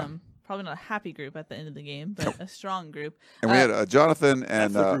 Yeah. Probably not a happy group at the end of the game, but a strong group. And we had Jonathan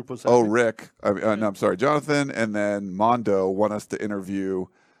and Rick. I'm sorry, Jonathan and then Mondo want us to interview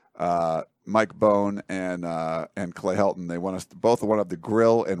Mike Bone and Clay Helton. They want us to both want the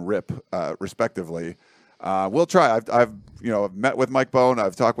grill and rip respectively. We'll try. I've met with Mike Bone.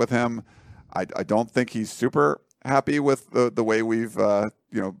 I've talked with him. I don't think he's super happy with the way we've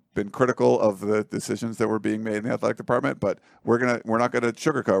been critical of the decisions that were being made in the athletic department. But we're not gonna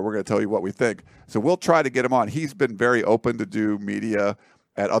sugarcoat. We're gonna tell you what we think. So we'll try to get him on. He's been very open to do media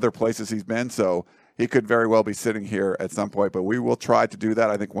at other places he's been. So he could very well be sitting here at some point. But we will try to do that.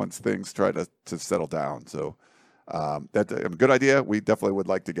 I think once things try to settle down. So that's a good idea. We definitely would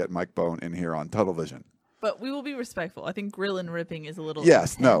like to get Mike Bone in here on Tunnel Vision. But we will be respectful. I think grill and ripping is a little.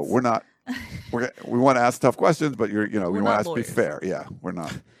 Yes, intense. no, we're not. We want to ask tough questions, but we want not to be fair. Yeah, we're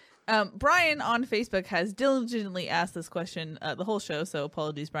not. Brian on Facebook has diligently asked this question the whole show, so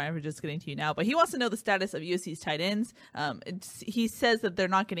apologies, Brian, for just getting to you now. But he wants to know the status of USC's tight ends. He says that they're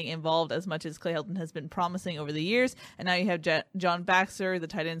not getting involved as much as Clay Helton has been promising over the years, and now you have John Baxter, the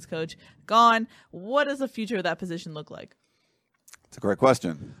tight ends coach, gone. What does the future of that position look like? It's a great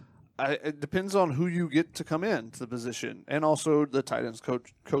question. It depends on who you get to come in to the position, and also the tight ends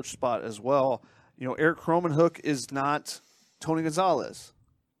coach spot as well. Eric Cromanhook is not Tony Gonzalez,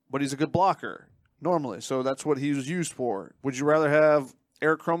 but he's a good blocker normally, so that's what he was used for. Would you rather have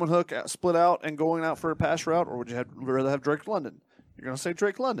Eric Cromanhook split out and going out for a pass route, or would you rather have Drake London? You're going to say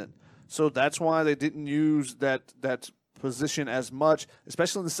Drake London. So that's why they didn't use that position as much,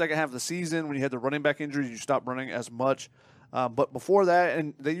 especially in the second half of the season when you had the running back injuries. You stopped running as much. But before that,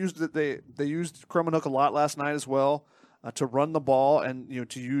 and they used Cromanhook a lot last night as well to run the ball and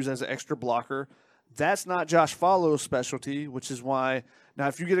to use as an extra blocker. That's not Josh Fallow's specialty, which is why now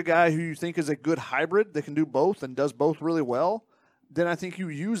if you get a guy who you think is a good hybrid that can do both and does both really well, then I think you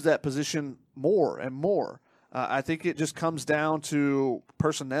use that position more and more. I think it just comes down to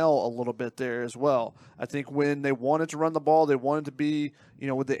personnel a little bit there as well. I think when they wanted to run the ball, they wanted to be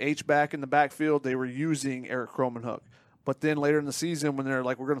with the H-back in the backfield, they were using Eric Cromanhook. But then later in the season, when they're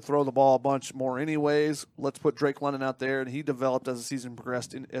like, we're going to throw the ball a bunch more anyways, let's put Drake London out there. And he developed as the season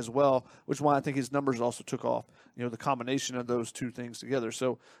progressed as well, which is why I think his numbers also took off, the combination of those two things together.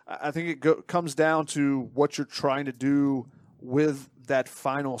 So I think it comes down to what you're trying to do with that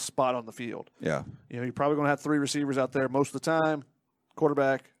final spot on the field. Yeah. You're probably going to have three receivers out there most of the time,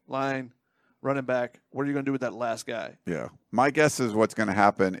 quarterback, line, running back. What are you going to do with that last guy? Yeah. My guess is what's going to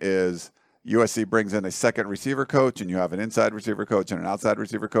happen is USC brings in a second receiver coach, and you have an inside receiver coach and an outside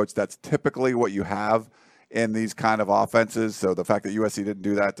receiver coach. That's typically what you have in these kind of offenses. So the fact that USC didn't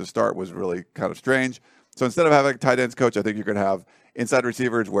do that to start was really kind of strange. So instead of having a tight ends coach, I think you're going to have inside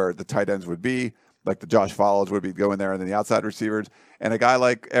receivers where the tight ends would be, like the Josh Follows would be going there, and then the outside receivers. And a guy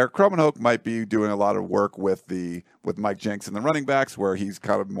like Eric Cromanhook might be doing a lot of work with Mike Jenks and the running backs, where he's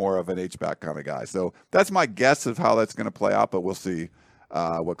kind of more of an H-back kind of guy. So that's my guess of how that's going to play out, but we'll see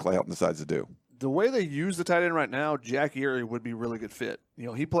what Clay Helton decides to do. The way they use the tight end right now, Jack Erie would be a really good fit.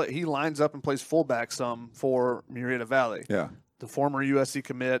 He lines up and plays fullback some for Murrieta Valley. Yeah. The former USC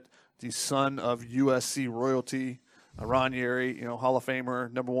commit, the son of USC royalty, Ron Yeri, Hall of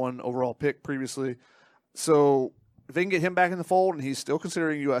Famer, number 1 overall pick previously. So if they can get him back in the fold, and he's still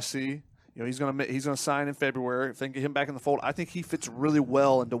considering USC, he's going to sign in February. If they can get him back in the fold, I think he fits really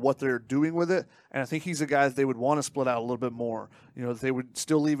well into what they're doing with it. And I think he's a guy that they would want to split out a little bit more. That they would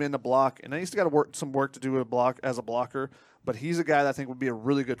still leave in the block, and he's got some work to do with a block as a blocker. But he's a guy that I think would be a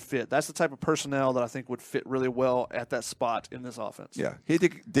really good fit. That's the type of personnel that I think would fit really well at that spot in this offense. Yeah, he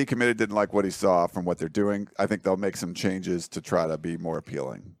decommitted, didn't like what he saw from what they're doing. I think they'll make some changes to try to be more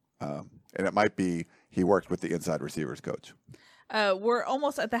appealing. And it might be he worked with the inside receivers coach. We're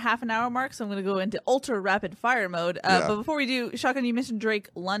almost at the half an hour mark, so I'm going to go into ultra rapid fire mode. But before we do, Shotgun, you mentioned Drake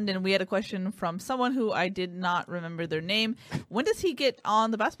London. We had a question from someone who I did not remember their name. When does he get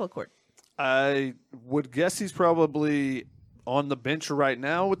on the basketball court? I would guess he's probably on the bench right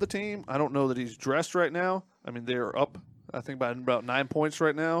now with the team. I don't know that he's dressed right now. I mean, they're up I think by about 9 points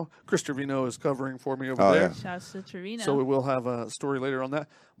right now. Chris Trevino is covering for me over there. Yeah. Shouts to Trevino. So we will have a story later on that.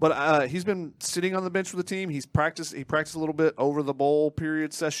 But he's been sitting on the bench for the team. He practiced a little bit over the bowl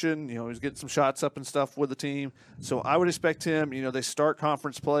period session. He's getting some shots up and stuff with the team. So I would expect him. They start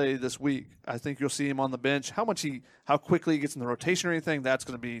conference play this week. I think you'll see him on the bench. How quickly he gets in the rotation or anything, that's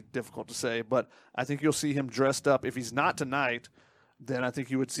going to be difficult to say. But I think you'll see him dressed up. If he's not tonight, then I think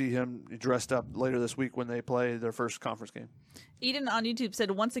you would see him dressed up later this week when they play their first conference game. Eden on YouTube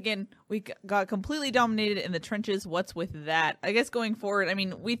said, once again, we got completely dominated in the trenches. What's with that? I guess going forward,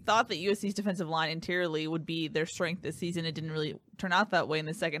 we thought that USC's defensive line interiorly would be their strength this season. It didn't really turn out that way in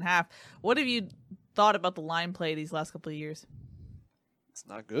the second half. What have you thought about the line play these last couple of years? It's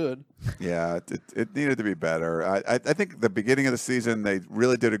not good. Yeah, it needed to be better. I think the beginning of the season, they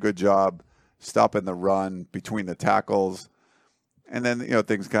really did a good job stopping the run between the tackles. And then,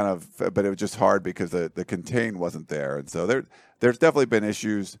 things kind of, but it was just hard because the contain wasn't there. And so there's definitely been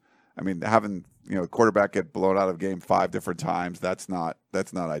issues. Having, quarterback get blown out of game 5 different times, that's not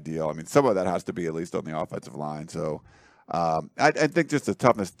ideal. Some of that has to be at least on the offensive line. So I think just the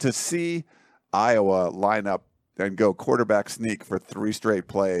toughness to see Iowa line up and go quarterback sneak for 3 straight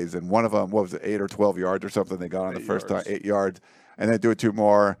plays. And one of them, 8 or 12 yards or something they got on the first time, 8 yards, and then do it 2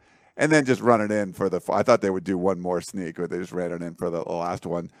 more. And then just run it in for I thought they would do one more sneak, but they just ran it in for the last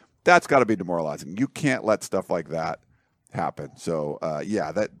one. That's got to be demoralizing. You can't let stuff like that happen. So,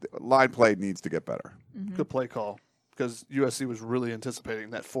 that line play needs to get better. Mm-hmm. Good play call because USC was really anticipating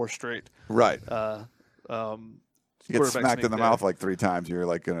that 4 straight. Right. You get smacked in the mouth like 3 times. You're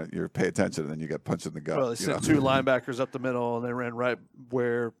you're pay attention, and then you get punched in the gut. Well, they sent 2 linebackers up the middle, and they ran right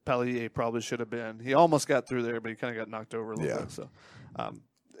where Pallier probably should have been. He almost got through there, but he kind of got knocked over a little bit. So,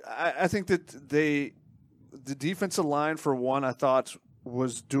 I think that the defensive line, for one, I thought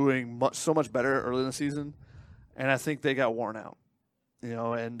was doing so much better early in the season, and I think they got worn out.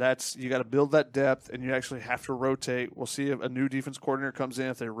 And that's, you got to build that depth, and you actually have to rotate. We'll see if a new defense coordinator comes in,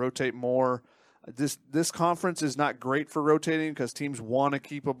 if they rotate more. This conference is not great for rotating because teams want to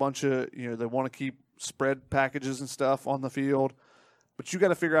keep a bunch of, they want to keep spread packages and stuff on the field, but you got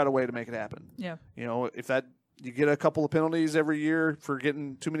to figure out a way to make it happen. Yeah. If you get a couple of penalties every year for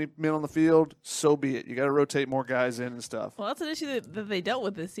getting too many men on the field, so be it. You got to rotate more guys in and stuff. Well, that's an issue that they dealt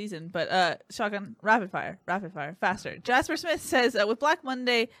with this season. But Shotgun, rapid fire, faster. Jasper Smith says, with Black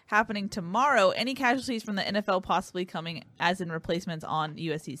Monday happening tomorrow, any casualties from the NFL possibly coming as in replacements on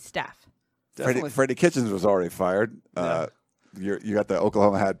USC's staff? Freddie Kitchens was already fired. Yeah. You got the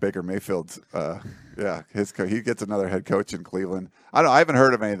Oklahoma hat Baker Mayfield's. He gets another head coach in Cleveland. I haven't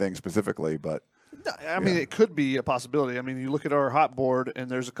heard of anything specifically, but. It could be a possibility. You look at our hot board, and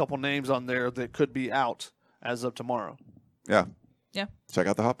there's a couple names on there that could be out as of tomorrow. Yeah. Yeah. Check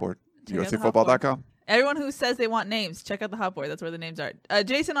out the hot board. USCfootball.com. Everyone who says they want names, check out the hot board. That's where the names are.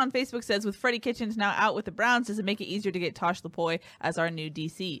 Jason on Facebook says, with Freddie Kitchens now out with the Browns, does it make it easier to get Tosh Lupoi as our new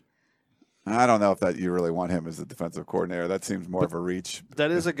DC? I don't know if that you really want him as the defensive coordinator. That seems more of a reach.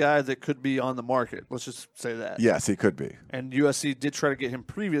 That is a guy that could be on the market. Let's just say that. Yes, he could be. And USC did try to get him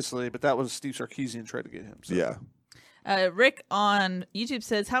previously, but that was Steve Sarkisian tried to get him. So. Yeah. Rick on YouTube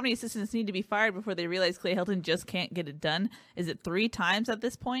says, how many assistants need to be fired before they realize Clay Helton just can't get it done? Is it 3 times at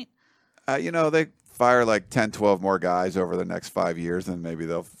this point? They fire like 10, 12 more guys over the next 5 years, and maybe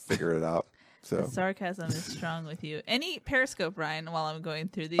they'll figure it out. So. The sarcasm is strong with you. Any Periscope, Ryan, while I'm going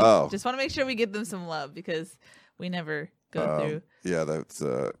through these? Oh. Just want to make sure we give them some love because we never go through. Yeah, that's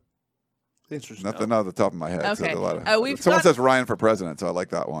interesting. Nothing off the top of my head. Okay. So someone says Ryan for president, so I like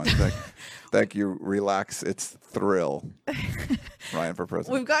that one. Thank you. Relax. It's thrill. Ryan for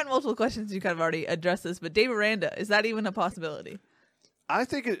president. We've gotten multiple questions. You kind of already addressed this, but Dave Aranda, is that even a possibility? I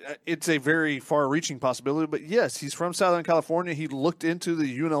think it's a very far-reaching possibility, but yes, he's from Southern California. He looked into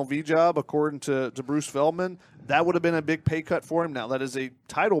the UNLV job, according to Bruce Feldman. That would have been a big pay cut for him. Now, that is a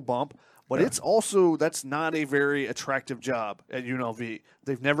title bump, but that's not a very attractive job at UNLV.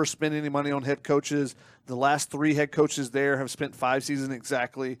 They've never spent any money on head coaches. The last 3 head coaches there have spent 5 seasons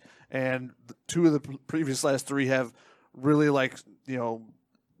exactly, and 2 of the previous last 3 have really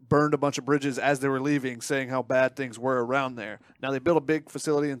burned a bunch of bridges as they were leaving, saying how bad things were around there. Now, they built a big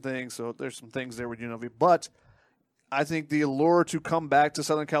facility and things, so there's some things there with UNLV. But I think the allure to come back to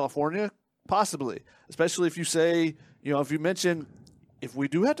Southern California, possibly, especially if you say, if you mention, if we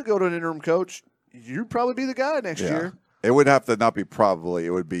do have to go to an interim coach, you'd probably be the guy next year. It would have to not be probably. It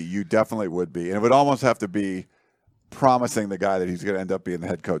would be you definitely would be. And it would almost have to be promising the guy that he's going to end up being the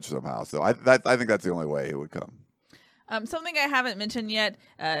head coach somehow. So I think that's the only way it would come. Something I haven't mentioned yet,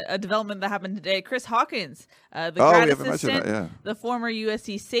 a development that happened today. Chris Hawkins, the We grad haven't mentioned assistant, that, yeah. the former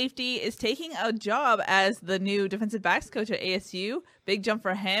USC safety, is taking a job as the new defensive backs coach at ASU. Big jump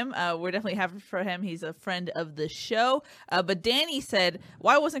for him. We're definitely happy for him. He's a friend of the show. But Danny said,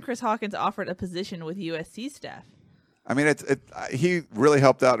 why wasn't Chris Hawkins offered a position with USC staff? I mean, he really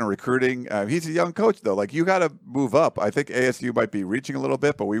helped out in recruiting. He's a young coach, though. Like, you got to move up. I think ASU might be reaching a little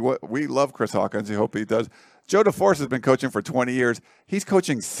bit, but we love Chris Hawkins. We hope he does. Joe DeForest has been coaching for 20 years. He's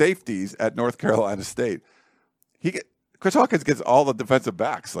coaching safeties at North Carolina State. Chris Hawkins gets all the defensive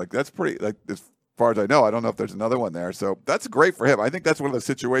backs. Like, that's pretty, like, as far as I know. I don't know if there's another one there. So that's great for him. I think that's one of the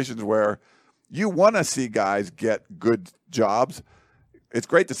situations where you want to see guys get good jobs. It's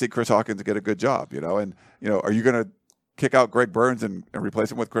great to see Chris Hawkins get a good job, you know. And, you know, are you going to kick out Greg Burns and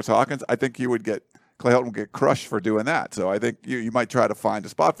replace him with Chris Hawkins? I think Clay Helton would get crushed for doing that. So I think you might try to find a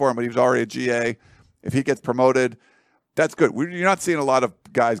spot for him, but he was already a GA. If he gets promoted, that's good. You're not seeing a lot of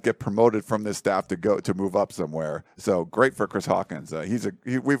guys get promoted from this staff to move up somewhere. So great for Chris Hawkins.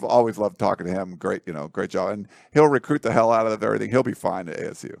 We've always loved talking to him. Great job. And he'll recruit the hell out of everything. He'll be fine at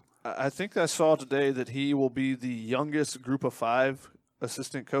ASU. I think I saw today that he will be the youngest Group of 5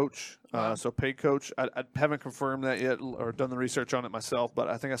 assistant coach, so paid coach. I haven't confirmed that yet or done the research on it myself, but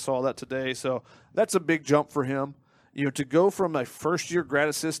I think I saw that today. So that's a big jump for him. You know, to go from a first-year grad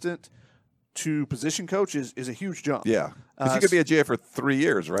assistant to position coach is a huge jump. Yeah, because you could be a GA for 3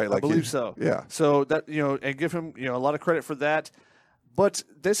 years, right? I believe so. Yeah. So that, you know, and give him, you know, a lot of credit for that. But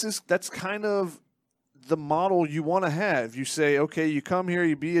that's kind of the model you want to have. You say, okay, you come here,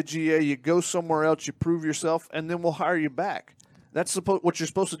 you be a GA, you go somewhere else, you prove yourself, and then we'll hire you back. That's what you're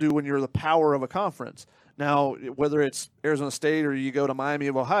supposed to do when you're the power of a conference. Now, whether it's Arizona State or you go to Miami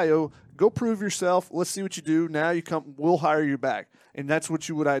of Ohio, go prove yourself. Let's see what you do. Now you come, we'll hire you back. And that's what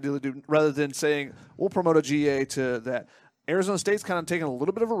you would ideally do, rather than saying, we'll promote a GA to that. Arizona State's kind of taking a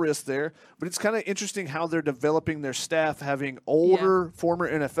little bit of a risk there, but it's kind of interesting how they're developing their staff, having older,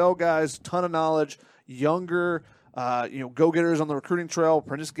 former NFL guys, ton of knowledge, younger, go-getters on the recruiting trail.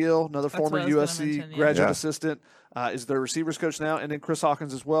 Prentice Gill, another former USC graduate assistant, is their receivers coach now, and then Chris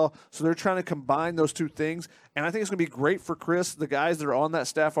Hawkins as well. So they're trying to combine those two things, and I think it's going to be great for Chris, the guys that are on that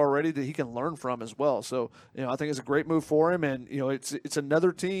staff already, that he can learn from as well. So, you know, I think it's a great move for him, and, you know, it's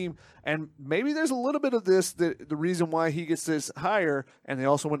another team, and maybe there's a little bit of this, that the reason why he gets this hire, and they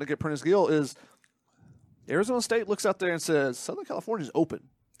also went to get Prentice Gill, is Arizona State looks out there and says, Southern California's open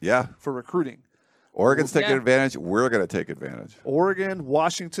for recruiting. Oregon's taking advantage. We're going to take advantage. Oregon,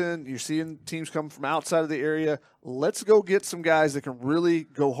 Washington, you're seeing teams come from outside of the area. Let's go get some guys that can really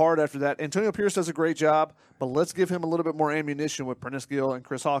go hard after that. Antonio Pierce does a great job, but let's give him a little bit more ammunition with Prentice Gill and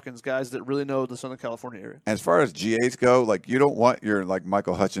Chris Hawkins, guys that really know the Southern California area. As far as GAs go, like, you don't want your, like,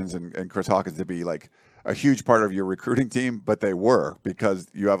 Michael Hutchins and Chris Hawkins to be, like, a huge part of your recruiting team, but they were, because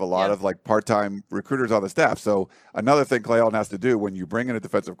you have a lot of, like, part-time recruiters on the staff. So another thing Clay Helton has to do when you bring in a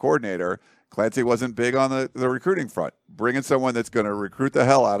defensive coordinator, Clancy wasn't big on the recruiting front. Bring in someone that's going to recruit the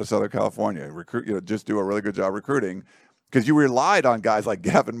hell out of Southern California. Just do a really good job recruiting, because you relied on guys like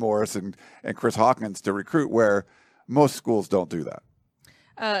Gavin Morris and Chris Hawkins to recruit, where most schools don't do that.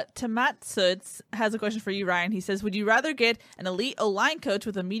 Tamat Sutz has a question for you, Ryan. He says, would you rather get an elite O-line coach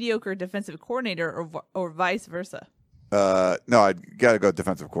with a mediocre defensive coordinator or vice versa? No, I'd got to go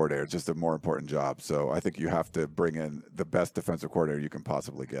defensive coordinator. It's just a more important job. So I think you have to bring in the best defensive coordinator you can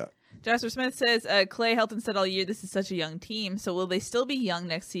possibly get. Jasper Smith says, Clay Helton said all year this is such a young team, so will they still be young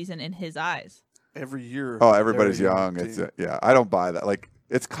next season in his eyes? Every year. Oh, everybody's young. It's I don't buy that. Like,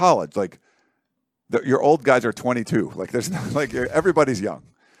 it's college. Like, your old guys are 22. Like, there's not, like, everybody's young.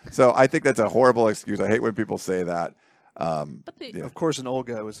 So I think that's a horrible excuse. I hate when people say that. Of course, an old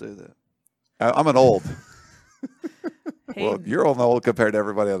guy would say that. I'm an old. Well, you're old compared to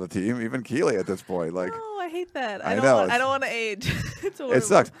everybody on the team, even Keely at this point. Like, oh, I hate that. I know. I don't want to age. It's horrible. It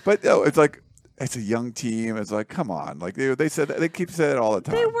sucks. But no, it's like, it's a young team. It's like, come on. Like, they said, they keep saying it all the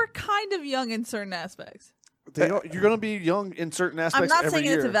time. They were kind of young in certain aspects. You're going to be young in certain aspects. I'm not saying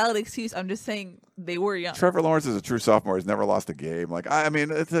year. it's a valid excuse. I'm just saying they were young. Trevor Lawrence is a true sophomore. He's never lost a game. Like, I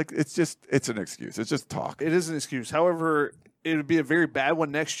mean, it's like, it's an excuse. It's just talk. It is an excuse. However, it would be a very bad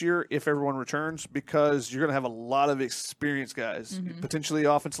one next year if everyone returns, because you're going to have a lot of experienced guys. Potentially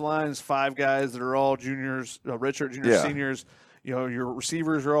offensive lines, 5 guys that are all juniors, redshirt juniors, seniors. You know, your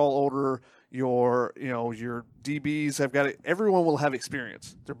receivers are all older. Your DBs have got it. Everyone will have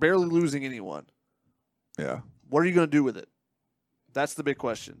experience. They're barely losing anyone. Yeah. What are you going to do with it? That's the big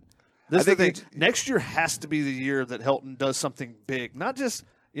question. This is the thing. Next year has to be the year that Helton does something big. Not just,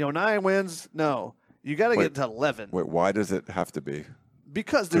 9 wins. No. You got to get to 11. Wait, why does it have to be?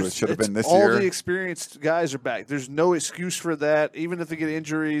 Because it should have been this all year. the experienced guys are back. There's no excuse for that, even if they get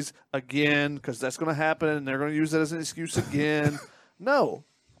injuries again, because that's going to happen, and they're going to use that as an excuse again. No.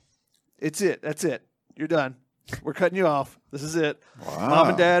 It's it. That's it. You're done. We're cutting you off. This is it. Wow. Mom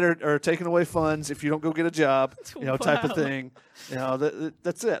and dad are taking away funds if you don't go get a job, type of Wow. thing.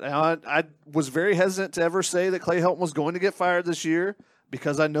 That's it. I was very hesitant to ever say that Clay Helton was going to get fired this year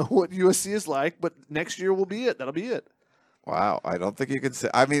because I know what USC is like, but next year will be it. That'll be it. Wow, I don't think you can say.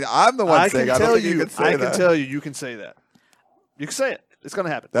 I mean, I'm the one saying. I don't think you can say that. I can tell you, you can say that. You can say it. It's going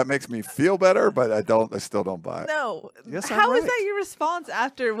to happen. That makes me feel better, but I still don't buy it. No. Yes, I'm How is right. that your response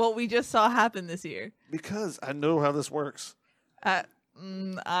after what we just saw happen this year? Because I know how this works. I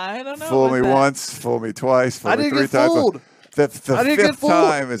don't know. Fool about me that. once, fool me twice, fool I me didn't three get times. fooled. The I didn't get fifth fooled.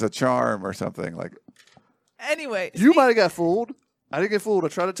 time is a charm or something like. Anyway, You might have got fooled. I didn't get fooled. I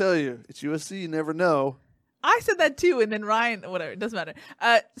try to tell you. It's USC. You never know. I said that too, and then Ryan, whatever, it doesn't matter.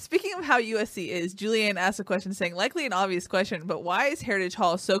 Speaking of how USC is, Julianne asked a question saying, likely an obvious question, but why is Heritage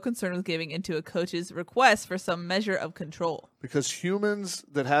Hall so concerned with giving into a coach's request for some measure of control? Because humans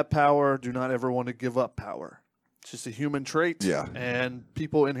that have power do not ever want to give up power. It's just a human trait. Yeah. And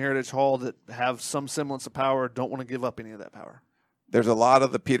people in Heritage Hall that have some semblance of power don't want to give up any of that power. There's a lot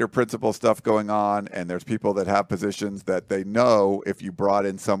of the Peter Principle stuff going on, and there's people that have positions that they know if you brought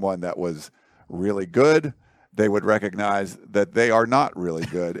in someone that was really good, they would recognize that they are not really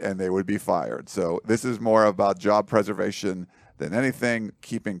good and they would be fired. So this is more about job preservation than anything,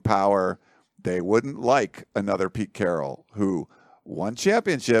 keeping power. They wouldn't like another Pete Carroll who won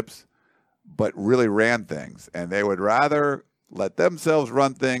championships but really ran things, and they would rather let themselves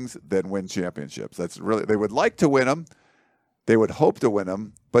run things than win championships. That's really, they would like to win them. They would hope to win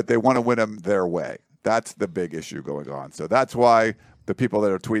them, but they want to win them their way. That's the big issue going on. So that's why the people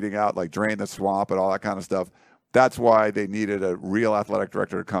that are tweeting out like drain the swamp and all that kind of stuff, that's why they needed a real athletic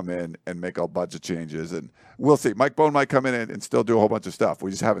director to come in and make a bunch of changes. And we'll see. Mike Bohn might come in and still do a whole bunch of stuff. We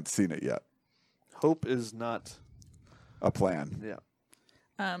just haven't seen it yet. Hope is not a plan.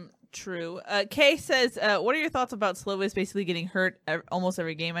 Yeah. True. Kay says, what are your thoughts about Slovis basically getting hurt almost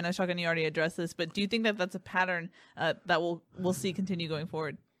every game? I know, Shotgun, you already addressed this, but do you think that that's a pattern that we'll see continue going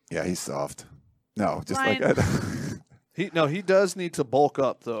forward? Yeah, he's soft. No, just Ryan. like he does need to bulk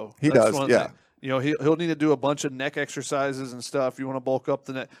up though. He That's does, one yeah. thing. He'll need to do a bunch of neck exercises and stuff. You want to bulk up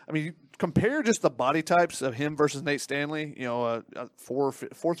the neck. I mean, compare just the body types of him versus Nate Stanley. A fourth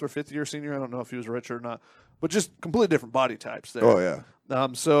or fifth year senior. I don't know if he was rich or not, but just completely different body types there. Oh yeah.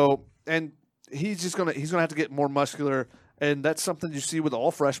 And he's gonna have to get more muscular, and that's something you see with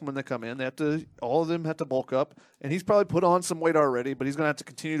all freshmen that come in. All of them have to bulk up, and he's probably put on some weight already, but he's gonna have to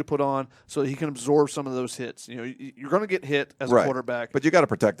continue to put on so that he can absorb some of those hits. You're gonna get hit as a quarterback, but you got to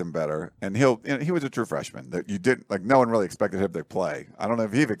protect him better. And he was a true freshman that you didn't like. No one really expected him to play. I don't know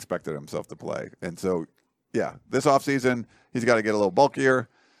if he expected himself to play. And so, yeah, this offseason he's got to get a little bulkier,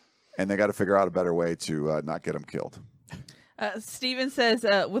 and they got to figure out a better way to not get him killed. Steven says,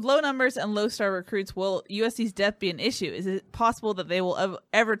 with low numbers and low star recruits, will USC's depth be an issue? Is it possible that they will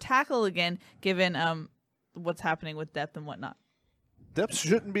ever tackle again, given what's happening with depth and whatnot? Depth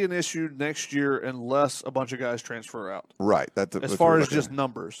shouldn't be an issue next year unless a bunch of guys transfer out. Right. As far as just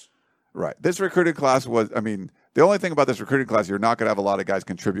numbers. Right. This recruiting class the only thing about this recruiting class, you're not going to have a lot of guys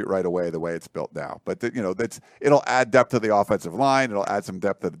contribute right away the way it's built now. But, it'll add depth to the offensive line. It'll add some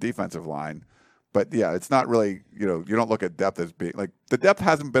depth to the defensive line. But, yeah, it's not really, you don't look at depth as being – like, the depth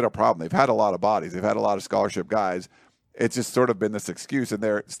hasn't been a problem. They've had a lot of bodies. They've had a lot of scholarship guys. It's just sort of been this excuse, and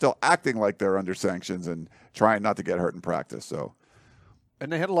they're still acting like they're under sanctions and trying not to get hurt in practice. So, and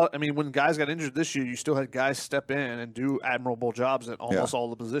they had a lot – I mean, when guys got injured this year, you still had guys step in and do admirable jobs at almost all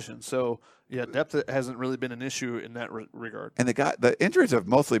the positions. So, yeah, depth hasn't really been an issue in that regard. And the injuries have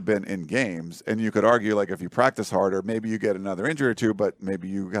mostly been in games, and you could argue, like, if you practice harder, maybe you get another injury or two, but maybe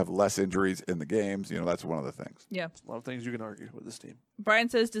you have less injuries in the games. That's one of the things. Yeah. A lot of things you can argue with this team. Brian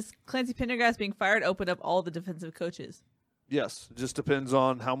says, does Clancy Pendergast being fired open up all the defensive coaches? Yes. It just depends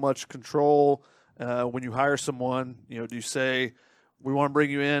on how much control when you hire someone. Do you say, we want to bring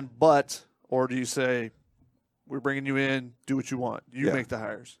you in, or do you say, we're bringing you in, do what you want. You make the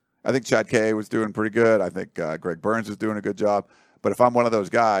hires. I think Chad K was doing pretty good. I think Greg Burns is doing a good job. But if I'm one of those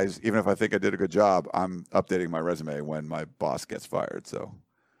guys, even if I think I did a good job, I'm updating my resume when my boss gets fired. So,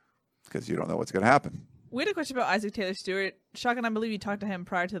 because you don't know what's going to happen. We had a question about Isaac Taylor Stewart. Shotgun, I believe you talked to him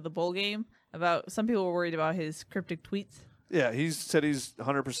prior to the bowl game about some people were worried about his cryptic tweets. Yeah, he said he's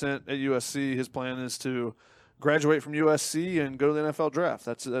 100% at USC. His plan is to graduate from USC and go to the NFL draft.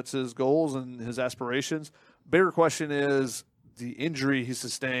 That's his goals and his aspirations. Bigger question is the injury he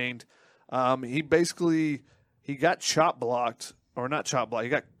sustained. He got chop blocked or not chop block. He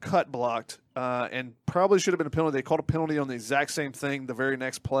got cut blocked, and probably should have been a penalty. They called a penalty on the exact same thing the very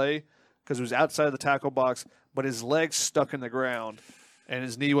next play because it was outside of the tackle box, but his leg stuck in the ground and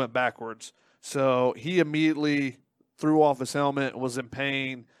his knee went backwards. So he immediately threw off his helmet, was in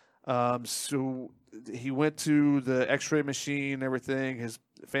pain. So he went to the x-ray machine and everything. His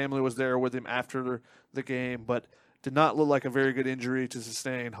family was there with him after the game, but did not look like a very good injury to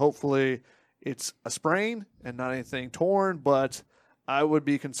sustain. Hopefully it's a sprain and not anything torn, but I would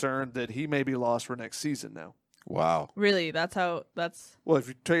be concerned that he may be lost for next season now. Wow. Really? That's Well, if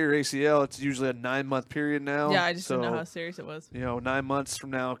you tear your ACL, it's usually a 9-month period now. Yeah, I just didn't know how serious it was. 9 months from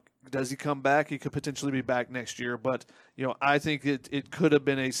now, does he come back? He could potentially be back next year, but I think it could have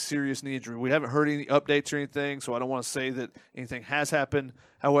been a serious knee injury. We haven't heard any updates or anything, so I don't want to say that anything has happened.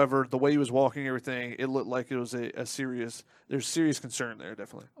 However, the way he was walking, everything, it looked like it was there's serious concern there,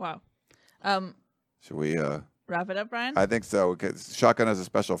 definitely. Wow. Should we wrap it up, Brian? I think so. Because Shotgun has a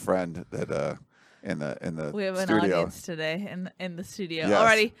special friend that in the we have an studio. audience today in the studio. Yes.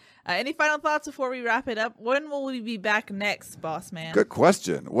 Alrighty. Any final thoughts before we wrap it up? When will we be back next, boss man? Good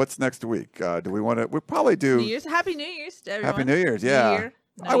question. What's next week? Do we want to? We probably do. New Year's. Happy New Year's to everyone. Happy New Year's. Yeah. New Year,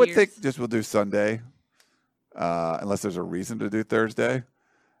 I would think just we'll do Sunday, unless there's a reason to do Thursday.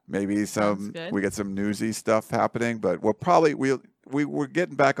 Maybe we get some newsy stuff happening, but we'll probably we're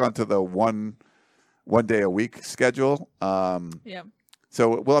getting back onto the one day a week schedule. Yeah.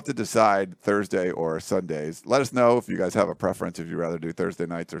 So we'll have to decide Thursday or Sundays. Let us know if you guys have a preference, if you'd rather do Thursday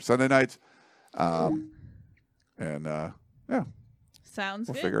nights or Sunday nights. Yeah. Sounds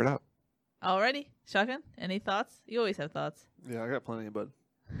good. We'll figure it out. Alrighty. Shotgun, any thoughts? You always have thoughts. Yeah, I got plenty, but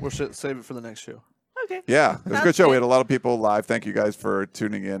we'll save it for the next show. Okay. Yeah, it was a good show. We had a lot of people live. Thank you guys for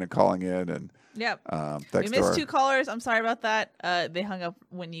tuning in and calling in. And yep. Thanks we missed 2 callers. I'm sorry about that. They hung up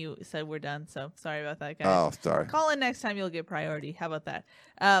when you said we're done, so sorry about that, guys. Oh, sorry. Call in next time. You'll get priority. How about that?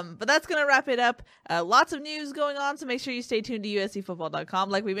 But that's going to wrap it up. Lots of news going on, so make sure you stay tuned to USCfootball.com.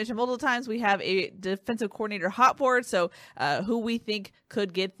 Like we mentioned multiple times, we have a defensive coordinator hot board, so who we think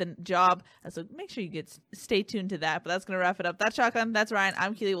could get the job. So make sure you stay tuned to that. But that's going to wrap it up. That's Shotgun. That's Ryan.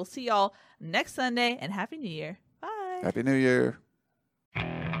 I'm Keely. We'll see y'all next Sunday, and Happy New Year. Bye. Happy New Year.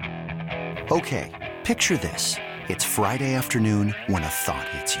 Okay, picture this. It's Friday afternoon when a thought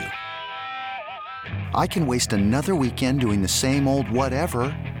hits you. I can waste another weekend doing the same old whatever,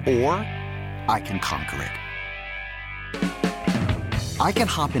 or I can conquer it. I can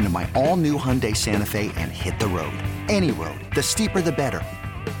hop into my all-new Hyundai Santa Fe and hit the road. Any road. The steeper, the better.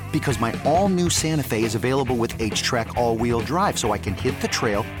 Because my all-new Santa Fe is available with H-Track all-wheel drive, so I can hit the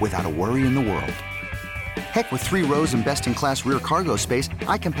trail without a worry in the world. Heck, with 3 rows and best-in-class rear cargo space,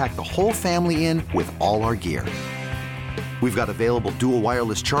 I can pack the whole family in with all our gear. We've got available dual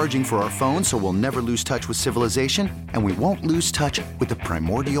wireless charging for our phones, so we'll never lose touch with civilization, and we won't lose touch with the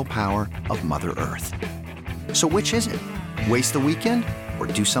primordial power of Mother Earth. So which is it? Waste the weekend or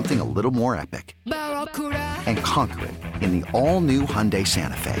do something a little more epic? And conquer it in the all-new Hyundai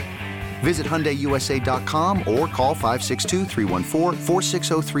Santa Fe. Visit HyundaiUSA.com or call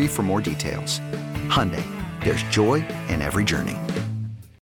 562-314-4603 for more details. Hyundai, there's joy in every journey.